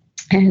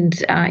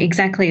 And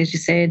exactly as you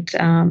said,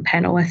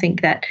 panel, I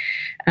think that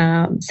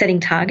setting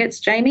targets,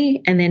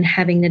 Jamie, and then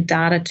having the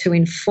data to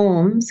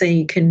inform so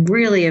you can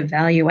really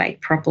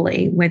evaluate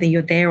properly whether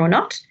you're there or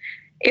not.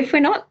 If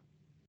we're not,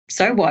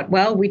 so what?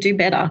 Well, we do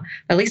better.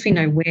 At least we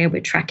know where we're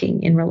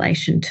tracking in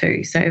relation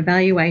to. So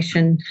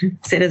evaluation,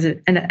 said as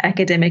an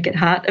academic at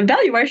heart,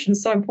 evaluation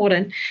is so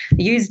important.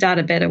 Use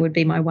data better would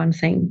be my one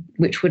thing,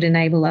 which would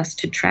enable us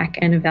to track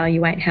and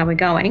evaluate how we're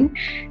going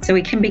so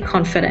we can be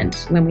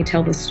confident when we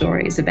tell the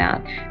stories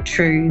about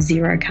true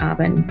zero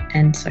carbon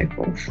and so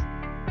forth.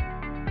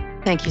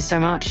 Thank you so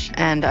much.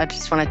 And I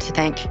just wanted to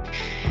thank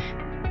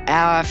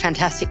our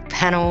fantastic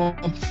panel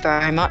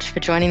very much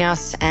for joining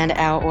us and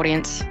our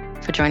audience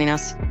for joining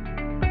us.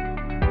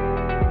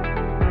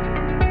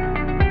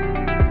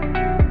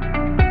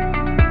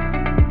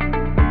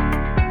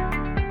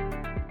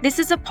 This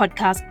is a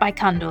podcast by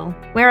Cundall.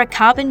 We're a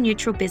carbon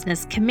neutral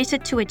business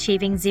committed to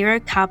achieving zero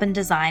carbon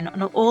design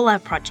on all our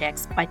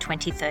projects by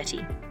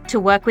 2030. To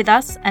work with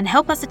us and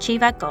help us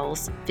achieve our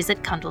goals,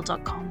 visit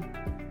cundall.com.